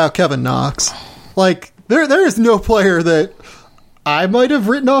to shout out Kevin Knox. Like, there is no player that I might have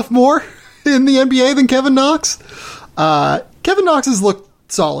written off more in the NBA than Kevin Knox. Kevin Knox has looked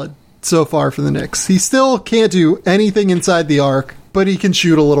solid so far for the Knicks. He still can't do anything inside the arc, but he can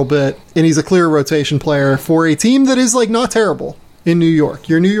shoot a little bit, and he's a clear rotation player for a team that is, like, not terrible in New York.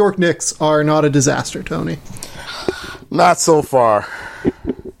 Your New York Knicks are not a disaster, Tony. Not so far.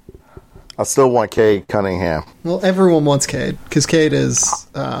 I still want Cade Cunningham. Well, everyone wants Cade, because Cade is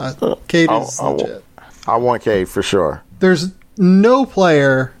legit. I want Cade for sure. There's no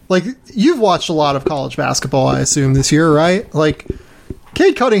player... Like, you've watched a lot of college basketball, I assume, this year, right? Like,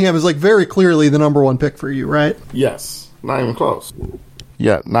 Cade Cunningham is, like, very clearly the number one pick for you, right? Yes. Not even close.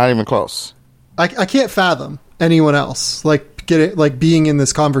 Yeah, not even close. I can't fathom anyone else, like, being in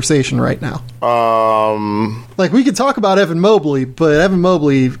this conversation right now. Like, we could talk about Evan Mobley, but Evan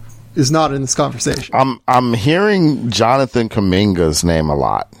Mobley is not in this conversation. I'm hearing Jonathan Kuminga's name a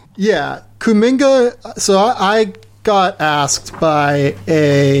lot. Yeah, Kuminga. So I got asked by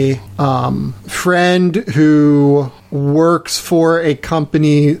a friend who works for a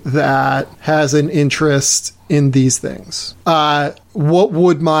company that has an interest in these things. what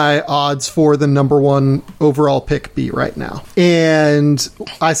would my odds for the number one overall pick be right now? And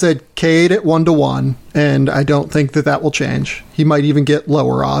I said Cade at 1-1, and I don't think that will change. He might even get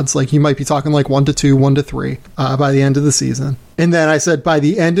lower odds. Like, you might be talking like 1-2, 1-3 by the end of the season. And then I said by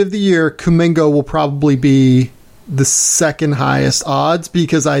the end of the year, Kuminga will probably be the second highest odds,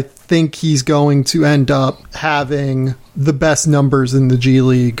 because I think he's going to end up having the best numbers in the G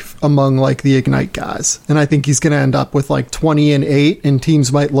League among like the Ignite guys. And I think he's going to end up with like 20-8, and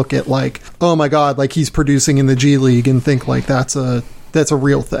teams might look at like, oh my God, like he's producing in the G League, and think like that's a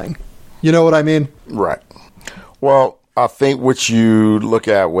real thing. You know what I mean? Right. Well, I think what you look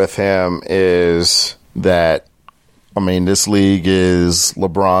at with him is that, I mean, this league is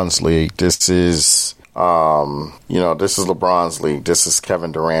LeBron's league. This is this is LeBron's league. This is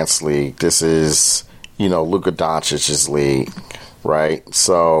Kevin Durant's league. This is, Luka Doncic's league, right?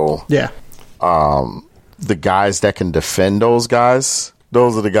 So, yeah. The guys that can defend those guys,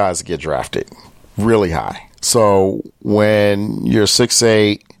 those are the guys that get drafted really high. So when you're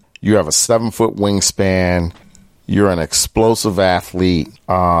 6'8", you have a 7-foot wingspan, you're an explosive athlete.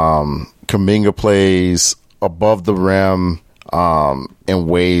 Kuminga plays above the rim in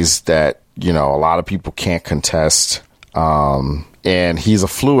ways that, a lot of people can't contest. And he's a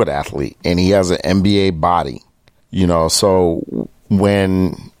fluid athlete, and he has an NBA body, so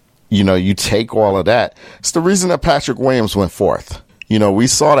when, you take all of that, it's the reason that Patrick Williams went fourth. We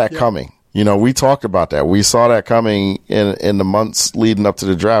saw that coming. We talked about that. We saw that coming in the months leading up to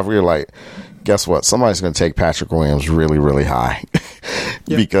the draft. We were like, guess what? Somebody's going to take Patrick Williams really, really high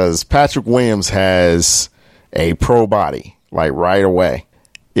because Patrick Williams has a pro body, like right away.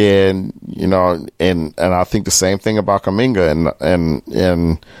 And, and I think the same thing about Kuminga,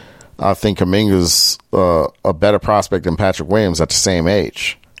 and I think Kuminga's a better prospect than Patrick Williams at the same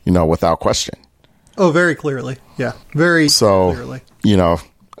age, without question. Oh, very clearly. Yeah. Very clearly.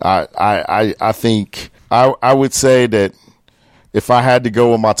 I think I would say that if I had to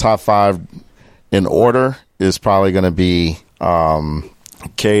go with my top five in order, it's probably going to be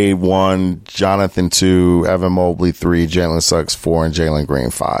Cade 1, Jonathan 2, Evan Mobley 3, Jalen Suggs 4, and Jalen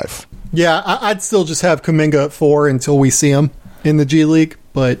Green 5. Yeah, I'd still just have Kuminga at 4 until we see him in the G League,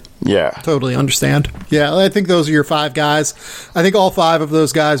 but yeah, totally understand. Yeah, I think those are your 5 guys. I think all 5 of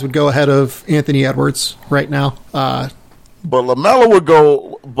those guys would go ahead of Anthony Edwards right now. But LaMelo would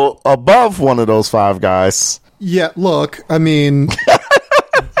go above one of those 5 guys. Yeah, look, I mean,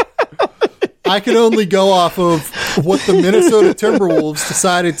 I can only go off of what the Minnesota Timberwolves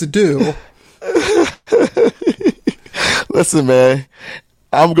decided to do. Listen, man,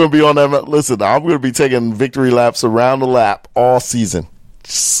 I'm going to be on that. Listen, I'm going to be taking victory laps around the lap all season.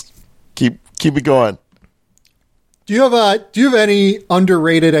 Just keep it going. Do you have any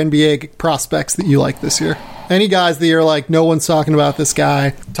underrated NBA prospects that you like this year? Any guys that you're like, no one's talking about this guy?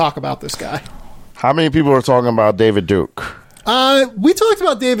 Talk about this guy. How many people are talking about David Duke? We talked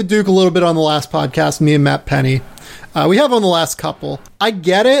about David Duke a little bit on the last podcast, me and Matt Penny. We have on the last couple. I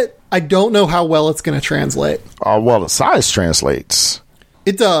get it. I don't know how well it's going to translate. Well, the size translates.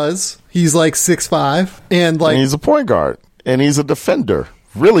 It does. He's like 6'5", and he's a point guard, and he's a defender.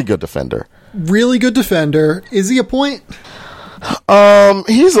 Really good defender. Really good defender. Is he a point?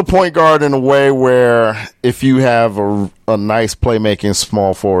 He's a point guard in a way where if you have a nice playmaking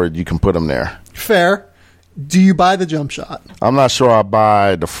small forward, you can put him there. Fair. Do you buy the jump shot? I'm not sure I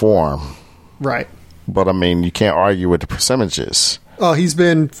buy the form. Right. But, I mean, you can't argue with the percentages. Oh, he's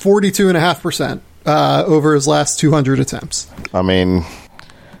been 42.5% over his last 200 attempts. I mean,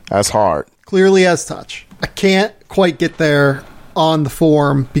 that's hard. Clearly has touch. I can't quite get there on the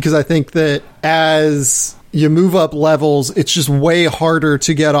form because I think that as you move up levels, it's just way harder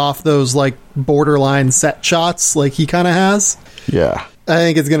to get off those, like, borderline set shots like he kind of has. Yeah. I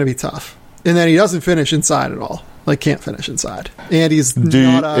think it's going to be tough. And then he doesn't finish inside at all. Like, can't finish inside. And he's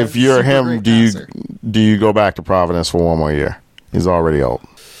if you're him, do you go back to Providence for one more year? He's already old.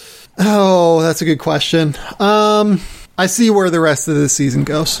 Oh, that's a good question. I see where the rest of this season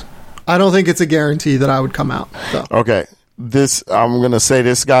goes. I don't think it's a guarantee that I would come out, though. Okay. I'm going to say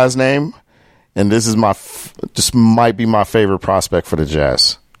this guy's name, and this might be my favorite prospect for the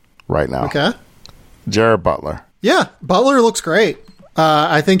Jazz right now. Okay. Jared Butler. Yeah, Butler looks great.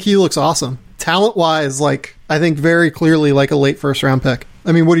 I think he looks awesome. Talent-wise, like, I think very clearly like a late first-round pick.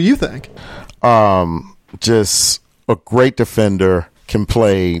 I mean, what do you think? Just a great defender, can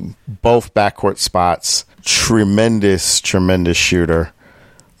play both backcourt spots, tremendous shooter,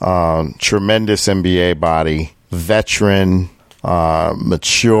 tremendous NBA body, veteran,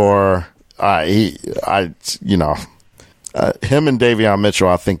 mature. Him and Davion Mitchell,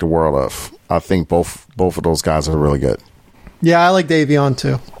 I think the world of. I think both of those guys are really good. Yeah, I like Davion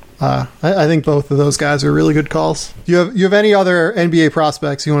too. I think both of those guys are really good calls. You have any other NBA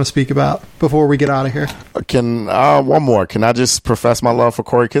prospects you want to speak about before we get out of here? One more. Can I just profess my love for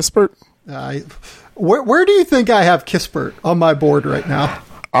Corey Kispert? Where do you think I have Kispert on my board right now?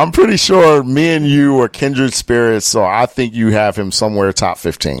 I'm pretty sure me and you are kindred spirits, so I think you have him somewhere top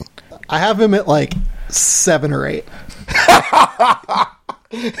 15. I have him at like 7 or 8. I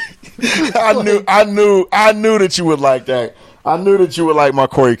knew that you would like that. I knew that you would like my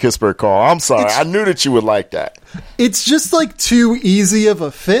Corey Kispert call. I'm sorry. I knew that you would like that. It's just like too easy of a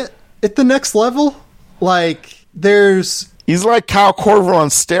fit at the next level. Like he's like Kyle Korver on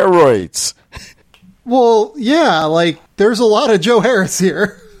steroids. Well, yeah, like there's a lot of Joe Harris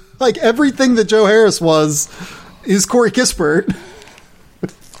here. Like everything that Joe Harris was is Corey Kispert.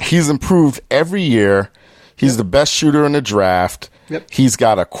 He's improved every year. He's the best shooter in the draft. Yep. He's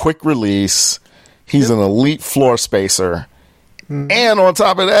got a quick release. He's an elite floor spacer. And on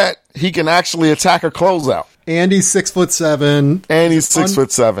top of that, he can actually attack a closeout. And he's 6'7". And he's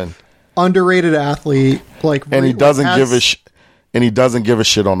 6'7". Underrated athlete. And he doesn't give a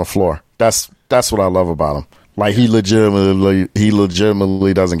shit on the floor. That's what I love about him. Like he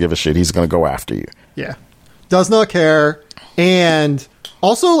legitimately doesn't give a shit. He's going to go after you. Yeah. Does not care. And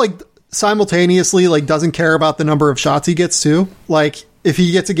also like simultaneously like doesn't care about the number of shots he gets too. Like if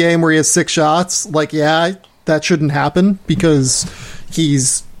he gets a game where he has 6 shots, like that shouldn't happen because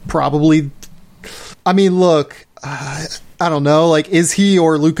he's probably, I mean, look, I don't know, like, is he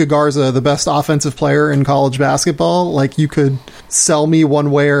or Luka Garza the best offensive player in college basketball? Like, you could sell me one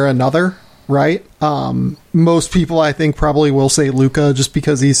way or another, right? Most people, I think, probably will say Luka just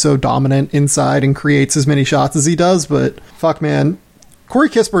because he's so dominant inside and creates as many shots as he does, but fuck, man. Corey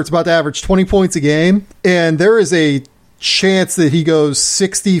Kispert's about to average 20 points a game, and there is a chance that he goes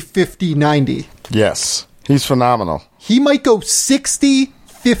 60, 50, 90. Yes. He's phenomenal. He might go 60,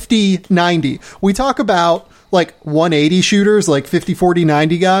 50, 90. We talk about like 180 shooters, like 50, 40,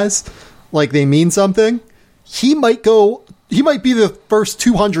 90 guys, like they mean something. He might be the first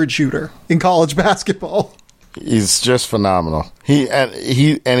 200 shooter in college basketball. He's just phenomenal. He's an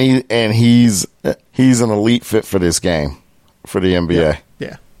elite fit for this game, for the NBA.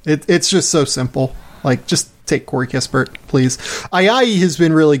 Yeah. It's just so simple. Like, just take Corey Kispert, please. Ayayi has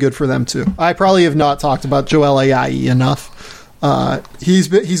been really good for them too. I probably have not talked about Joel Ayayi enough.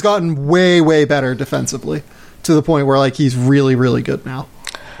 He's gotten way better defensively to the point where like he's really, really good now.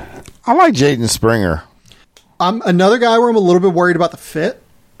 I like Jaden Springer. I'm another guy where I'm a little bit worried about the fit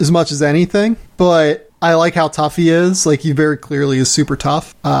as much as anything, but I like how tough he is. Like he very clearly is super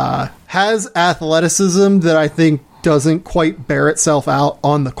tough. Has athleticism that I think doesn't quite bear itself out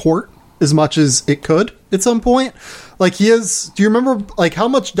on the court as much as it could at some point. Like do you remember like how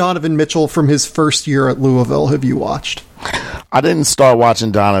much Donovan Mitchell from his first year at Louisville have you watched? I didn't start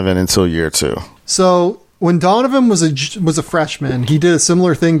watching Donovan until year 2. So when Donovan was a freshman, he did a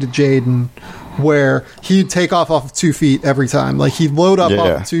similar thing to Jaden where he'd take off of 2 feet every time. Like he'd load up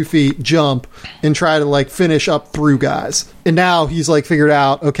off of 2 feet, jump, and try to like finish up through guys. And now he's like figured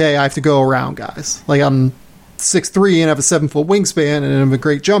out, okay, I have to go around guys. Like I'm 6'3" and have a 7-foot wingspan and I'm a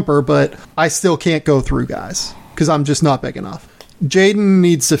great jumper, but I still can't go through guys because I'm just not big enough. Jaden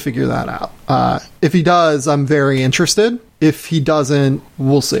needs to figure that out. If he does, I'm very interested. If he doesn't,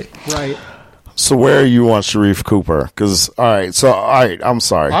 we'll see. Right. So where are you on Sharif Cooper? Because all right, I'm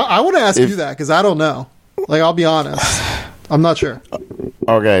sorry. I want to ask you that because I don't know. Like I'll be honest, I'm not sure.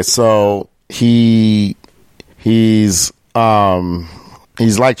 Okay, so he's like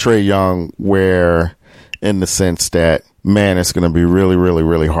Trae Young, where in the sense that man, it's going to be really, really,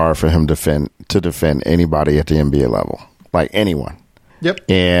 really hard for him to defend anybody at the NBA level, like anyone. Yep.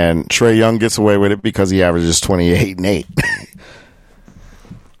 And Trae Young gets away with it because he averages 28 and 8.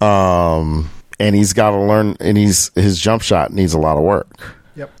 And he's got to learn, and his jump shot needs a lot of work.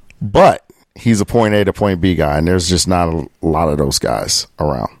 Yep. But he's a point A to point B guy, and there's just not a lot of those guys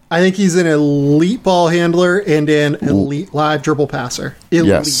around. I think he's an elite ball handler and an elite live dribble passer. Elite.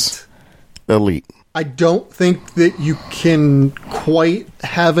 Yes. Elite. I don't think that you can quite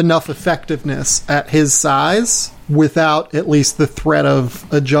have enough effectiveness at his size without at least the threat of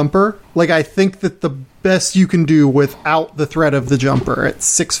a jumper. Like, I think that the best you can do without the threat of the jumper at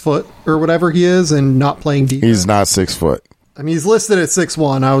 6 foot or whatever he is and not playing defense. He's not 6 foot. I mean, he's listed at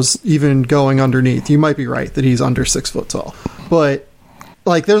 6'1". I was even going underneath. You might be right that he's under 6 foot tall. But,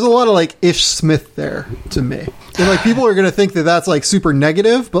 like, there's a lot of, like, Ish Smith there to me. And, like, people are going to think that that's, like, super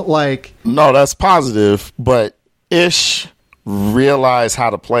negative, but, like... No, that's positive. But Ish realized how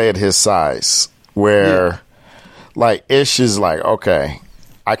to play at his size. Where, like, Ish is like, okay,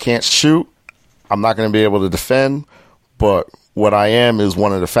 I can't shoot. I'm not going to be able to defend. but what I am is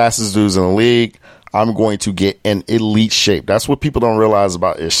one of the fastest dudes in the league. I'm going to get in elite shape. That's what people don't realize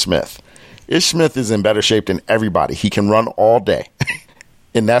about Ish Smith. Ish Smith is in better shape than everybody. He can run all day.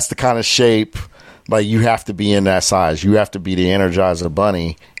 And that's the kind of shape, like, you have to be in that size. You have to be the Energizer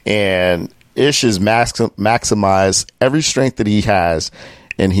Bunny. And Ish is maximized every strength that he has,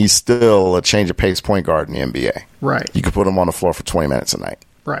 and he's still a change of pace point guard in the NBA. Right. You could put him on the floor for 20 minutes a night.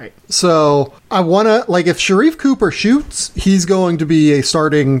 Right. So I want to, like, if Sharif Cooper shoots, he's going to be a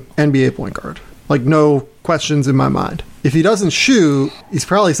starting NBA point guard. Like, no questions in my mind. If he doesn't shoot, he's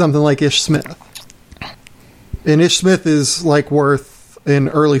probably something like Ish Smith. And Ish Smith is, like, worth an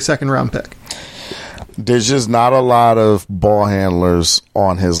early second-round pick. There's just not a lot of ball handlers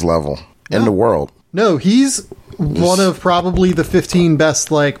on his level in the world. No, he's one of probably the 15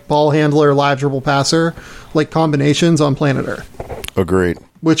 best, like, ball handler, live dribble passer, like, combinations on planet Earth. Agreed.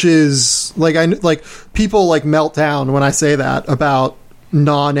 Which is, like, people, like, melt down when I say that about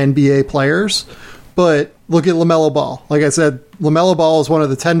non-NBA players, but look at LaMelo Ball. Like I said, LaMelo Ball is one of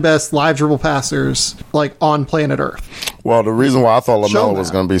the 10 best live dribble passers, like, on planet Earth. Well, the reason why I thought LaMelo was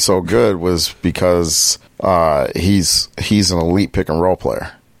going to be so good was because he's an elite pick and roll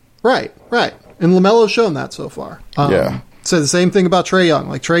player. Right. And LaMelo's shown that so far. Yeah. So the same thing about Trae Young.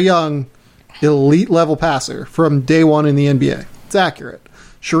 Like, Trae Young, elite level passer from day one in the NBA. It's accurate.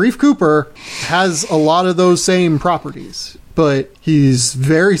 Sharif Cooper has a lot of those same properties, but he's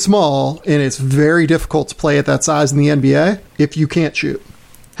very small, and it's very difficult to play at that size in the NBA if you can't shoot.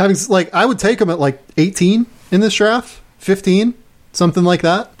 I would take him at, like, 18 in this draft, 15, something like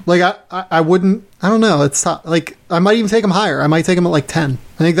that. Like, I wouldn't, I don't know. It's tough. Like, I might even take him higher. I might take him at, like, 10.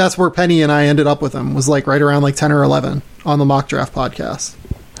 I think that's where Penny and I ended up with him, was, like, right around, like, 10 or 11 on the mock draft podcast.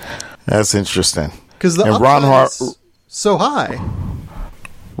 That's interesting. Because the upside is so high.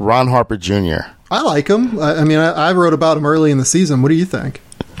 Ron Harper Jr. I like him. I mean, I wrote about him early in the season. What do you think?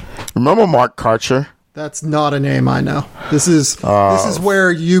 Remember Mark Karcher? That's not a name I know. This is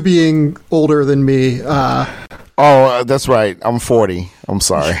where you being older than me. That's right. I'm 40. I'm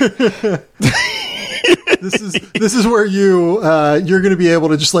sorry. This is where you're going to be able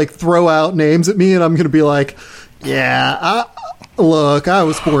to just, like, throw out names at me, and I'm going to be like, yeah, look, I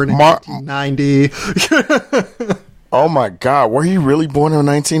was born in 1990. Oh my God, were you really born in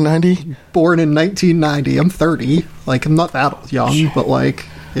 1990? Born in 1990. I'm 30. Like, I'm not that young, but, like,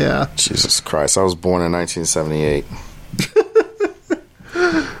 yeah. Jesus Christ, I was born in 1978.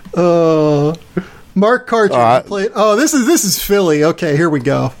 Mark Karcher played. Oh, this is Philly. Okay, here we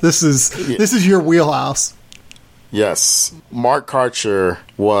go. This is your wheelhouse. Yes, Mark Karcher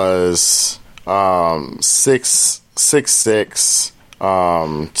was 6'6",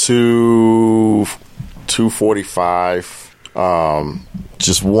 245.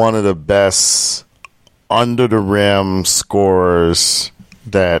 Just one of the best under the rim scorers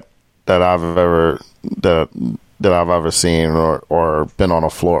that I've ever seen or been on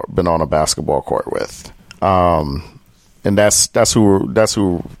a basketball court with. And that's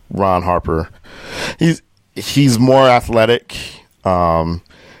who Ron Harper. He's more athletic.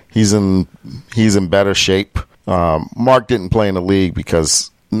 He's in better shape. Mark didn't play in the league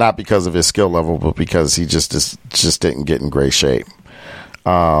not because of his skill level, but because he just didn't get in great shape.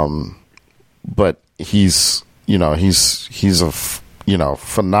 But he's a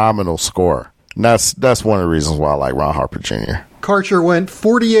phenomenal scorer. And that's one of the reasons why I like Ron Harper Jr. Karcher went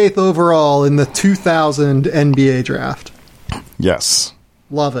 48th overall in the 2000 NBA draft. Yes,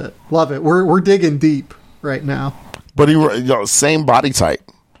 love it. We're digging deep right now. But same body type.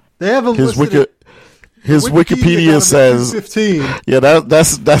 They have him His Wikipedia says 15. Yeah,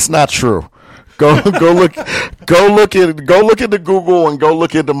 that's not true. Go look into Google and go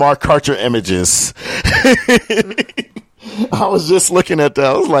look at the Mark Karcher images. I was just looking at that.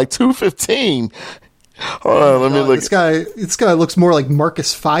 I was like 215. Hold on, let me look. This guy looks more like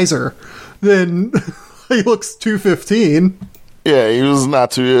Marcus Pfizer than he looks 215. Yeah, he's not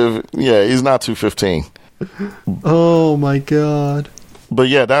 215. Oh my God. But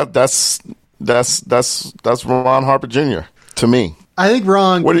yeah, that's Ron Harper Jr. to me. I think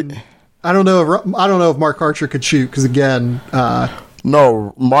Ron. I don't know if Mark Karcher could shoot because, again,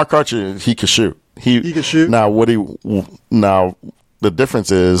 no, Mark Karcher, he could shoot. He could shoot. Now the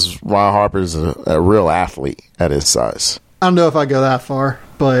difference is Ron Harper's a real athlete at his size. I don't know if I go that far,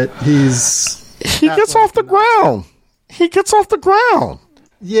 but he gets off the ground. He gets off the ground.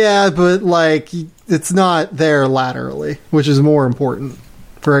 Yeah, but, like, it's not there laterally, which is more important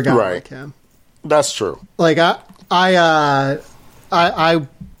for a guy like him. That's true. Like,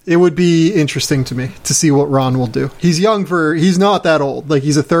 it would be interesting to me to see what Ron will do. He's not that old. Like,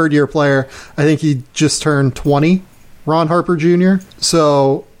 he's a third-year player. I think he just turned 20, Ron Harper Jr.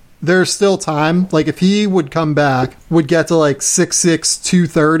 So there's still time. Like, if he would come back, would get to like 6'6",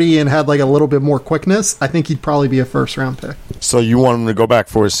 230 and had like a little bit more quickness, I think he'd probably be a first-round pick. So you want him to go back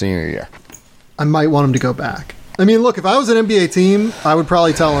for his senior year? I might want him to go back. I mean, look, if I was an NBA team, I would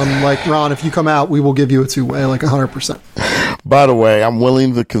probably tell him, like, Ron, if you come out, we will give you a two-way, like 100%. By the way, I'm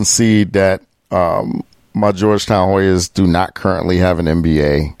willing to concede that my Georgetown Hoyas do not currently have an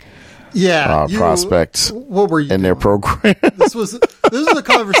NBA prospect what were you in their program. This was a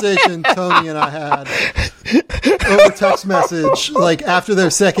conversation Tony and I had over text message, like, after their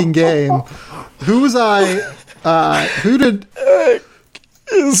second game. Who was I? Who did?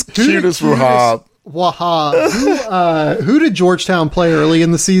 It's cutest Wahab. Who did Georgetown play early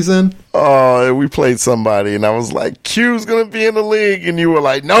in the season? Oh, we played somebody, and I was like, Q's going to be in the league, and you were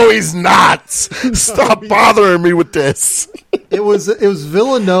like, no, he's not. Stop bothering me with this. It was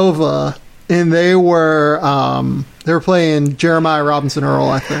Villanova, and they were playing Jeremiah Robinson Earl,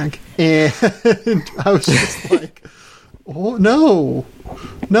 I think, and I was just like, oh, no.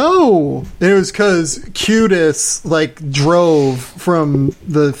 And it was because Cudis, like, drove from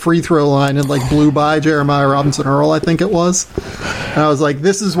the free throw line and, like, blew by Jeremiah Robinson Earl, I think it was. And I was like,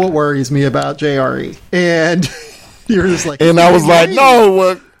 this is what worries me about JRE. And you're just like, and I was like,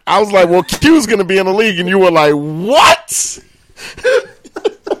 no. I was like, well, Q's going to be in the league, and you were like, what?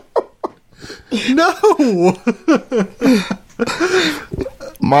 No.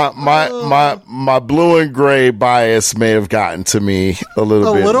 My blue and gray bias may have gotten to me a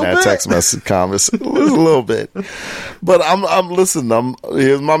little bit in that text message conversation. A little bit. But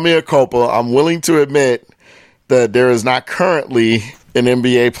here's my mea culpa. I'm willing to admit that there is not currently an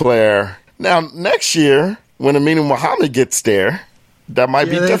NBA player. Now, next year, when Aminu Muhammad gets there, that might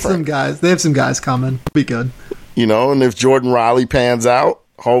be different. They have some guys coming. It'll be good. You know, and if Jordan Riley pans out,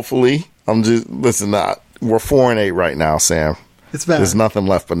 hopefully, we're 4-8 right now, Sam. It's bad. There's nothing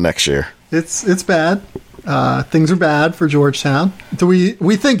left but next year. It's bad. Things are bad for Georgetown. Do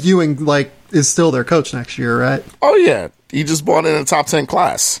we think Ewing, like, is still their coach next year, right? Oh yeah, he just bought in a top 10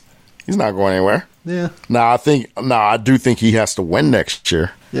 class. He's not going anywhere. Yeah. I do think he has to win next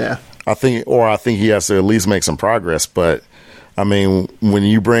year. Yeah. I think he has to at least make some progress. But I mean,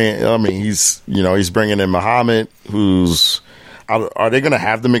 he's bringing in Muhammad, are they going to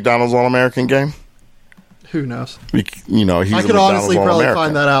have the McDonald's All-American game? Who knows? I could honestly probably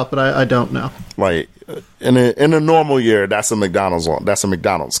find that out, but I don't know. Like in a normal year, that's a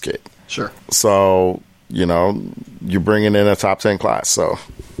McDonald's kid. Sure. So you're bringing in a top 10 class, so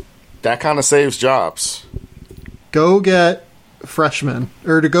that kind of saves jobs. Go get freshmen,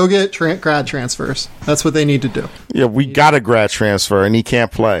 or to go get grad transfers. That's what they need to do. Yeah, we got a grad transfer, and he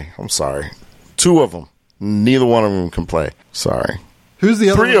can't play. I'm sorry. 2 of them. Neither one of them can play. Sorry. Who's the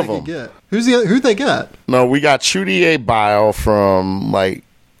other 3 one of them? Get? Who'd they get? No, we got Chudier Bio from, like,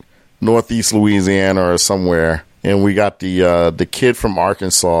 Northeast Louisiana or somewhere, and we got the kid from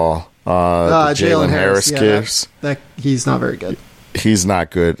Arkansas, Jalen Harris kid. He's not very good. He's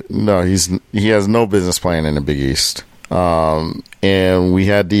not good. No, he has no business playing in the Big East. And we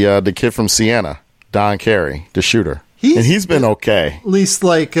had the kid from Siena, Don Carey, the shooter. He's been okay. At least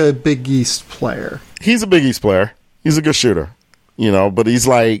like a Big East player. He's a Big East player. He's a good shooter. But he's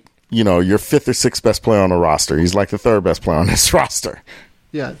like, your 5th or 6th best player on the roster. He's like the 3rd best player on this roster.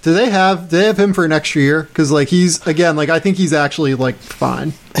 Yeah. Do they have him for next year? Because, like, I think he's actually, like,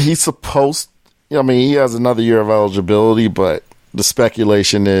 fine. He's supposed, he has another year of eligibility, but the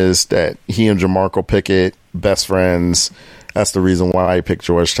speculation is that he and Jamarco Pickett, best friends. That's the reason why I picked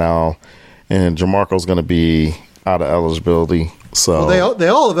Georgetown. And Jamarco's going to be out of eligibility. So they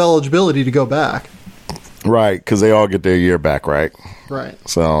all have eligibility to go back. Right, because they all get their year back, right? Right.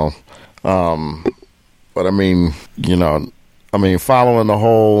 So, but I mean, following the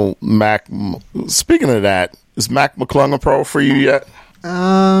whole Mac. Speaking of that, is Mac McClung a pro for you yet?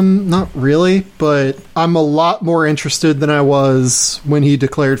 Not really, but I'm a lot more interested than I was when he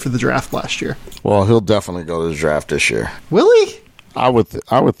declared for the draft last year. Well, he'll definitely go to the draft this year. Will he? I would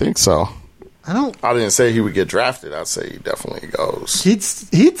think so. I didn't say he would get drafted. I'd say he definitely goes. He'd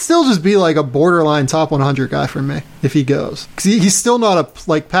still just be like a borderline top 100 guy for me if he goes. Because he's still not a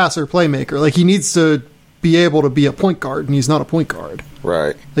passer playmaker. Like, he needs to be able to be a point guard, and he's not a point guard.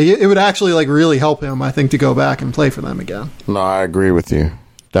 Right. Like, it would actually really help him, I think, to go back and play for them again. No, I agree with you.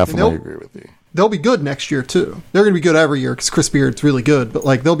 Definitely agree with you. They'll be good next year too. They're going to be good every year because Chris Beard's really good,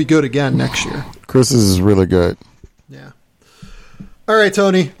 but they'll be good again next year. Chris is really good. Yeah. All right,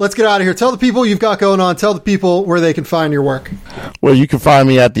 Tony, let's get out of here. Tell the people you've got going on. Tell the people where they can find your work. Well, you can find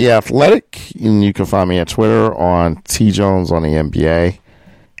me at The Athletic, and you can find me at Twitter on T Jones on the NBA.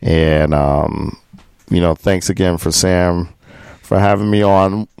 And thanks again for Sam for having me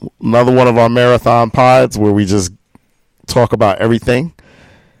on another one of our marathon pods where we just talk about everything.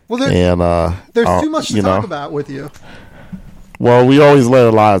 Well, there's too much to talk about with you. Well, we always let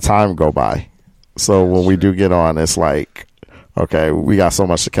a lot of time go by. So when we do get on, it's like, okay, we got so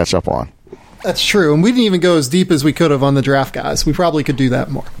much to catch up on. That's true. And we didn't even go as deep as we could have on the draft guys. We probably could do that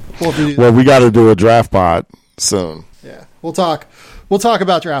more. Well, we got to do a draft pod soon. Yeah. We'll talk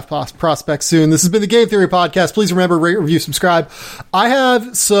about draft prospects soon. This has been the Game Theory Podcast. Please remember, rate, review, subscribe. I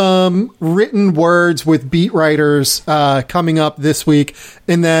have some written words with beat writers coming up this week.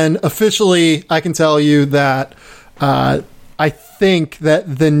 And then officially, I can tell you that I think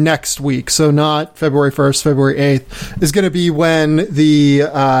that the next week, so not February 1st, February 8th, is going to be when the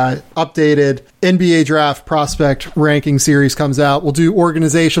updated NBA Draft Prospect Ranking Series comes out. We'll do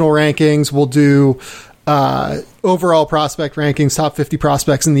organizational rankings. We'll do overall prospect rankings, top 50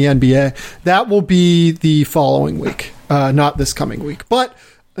 prospects in the NBA. That will be the following week, not this coming week. But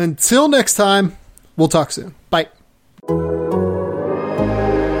until next time, we'll talk soon.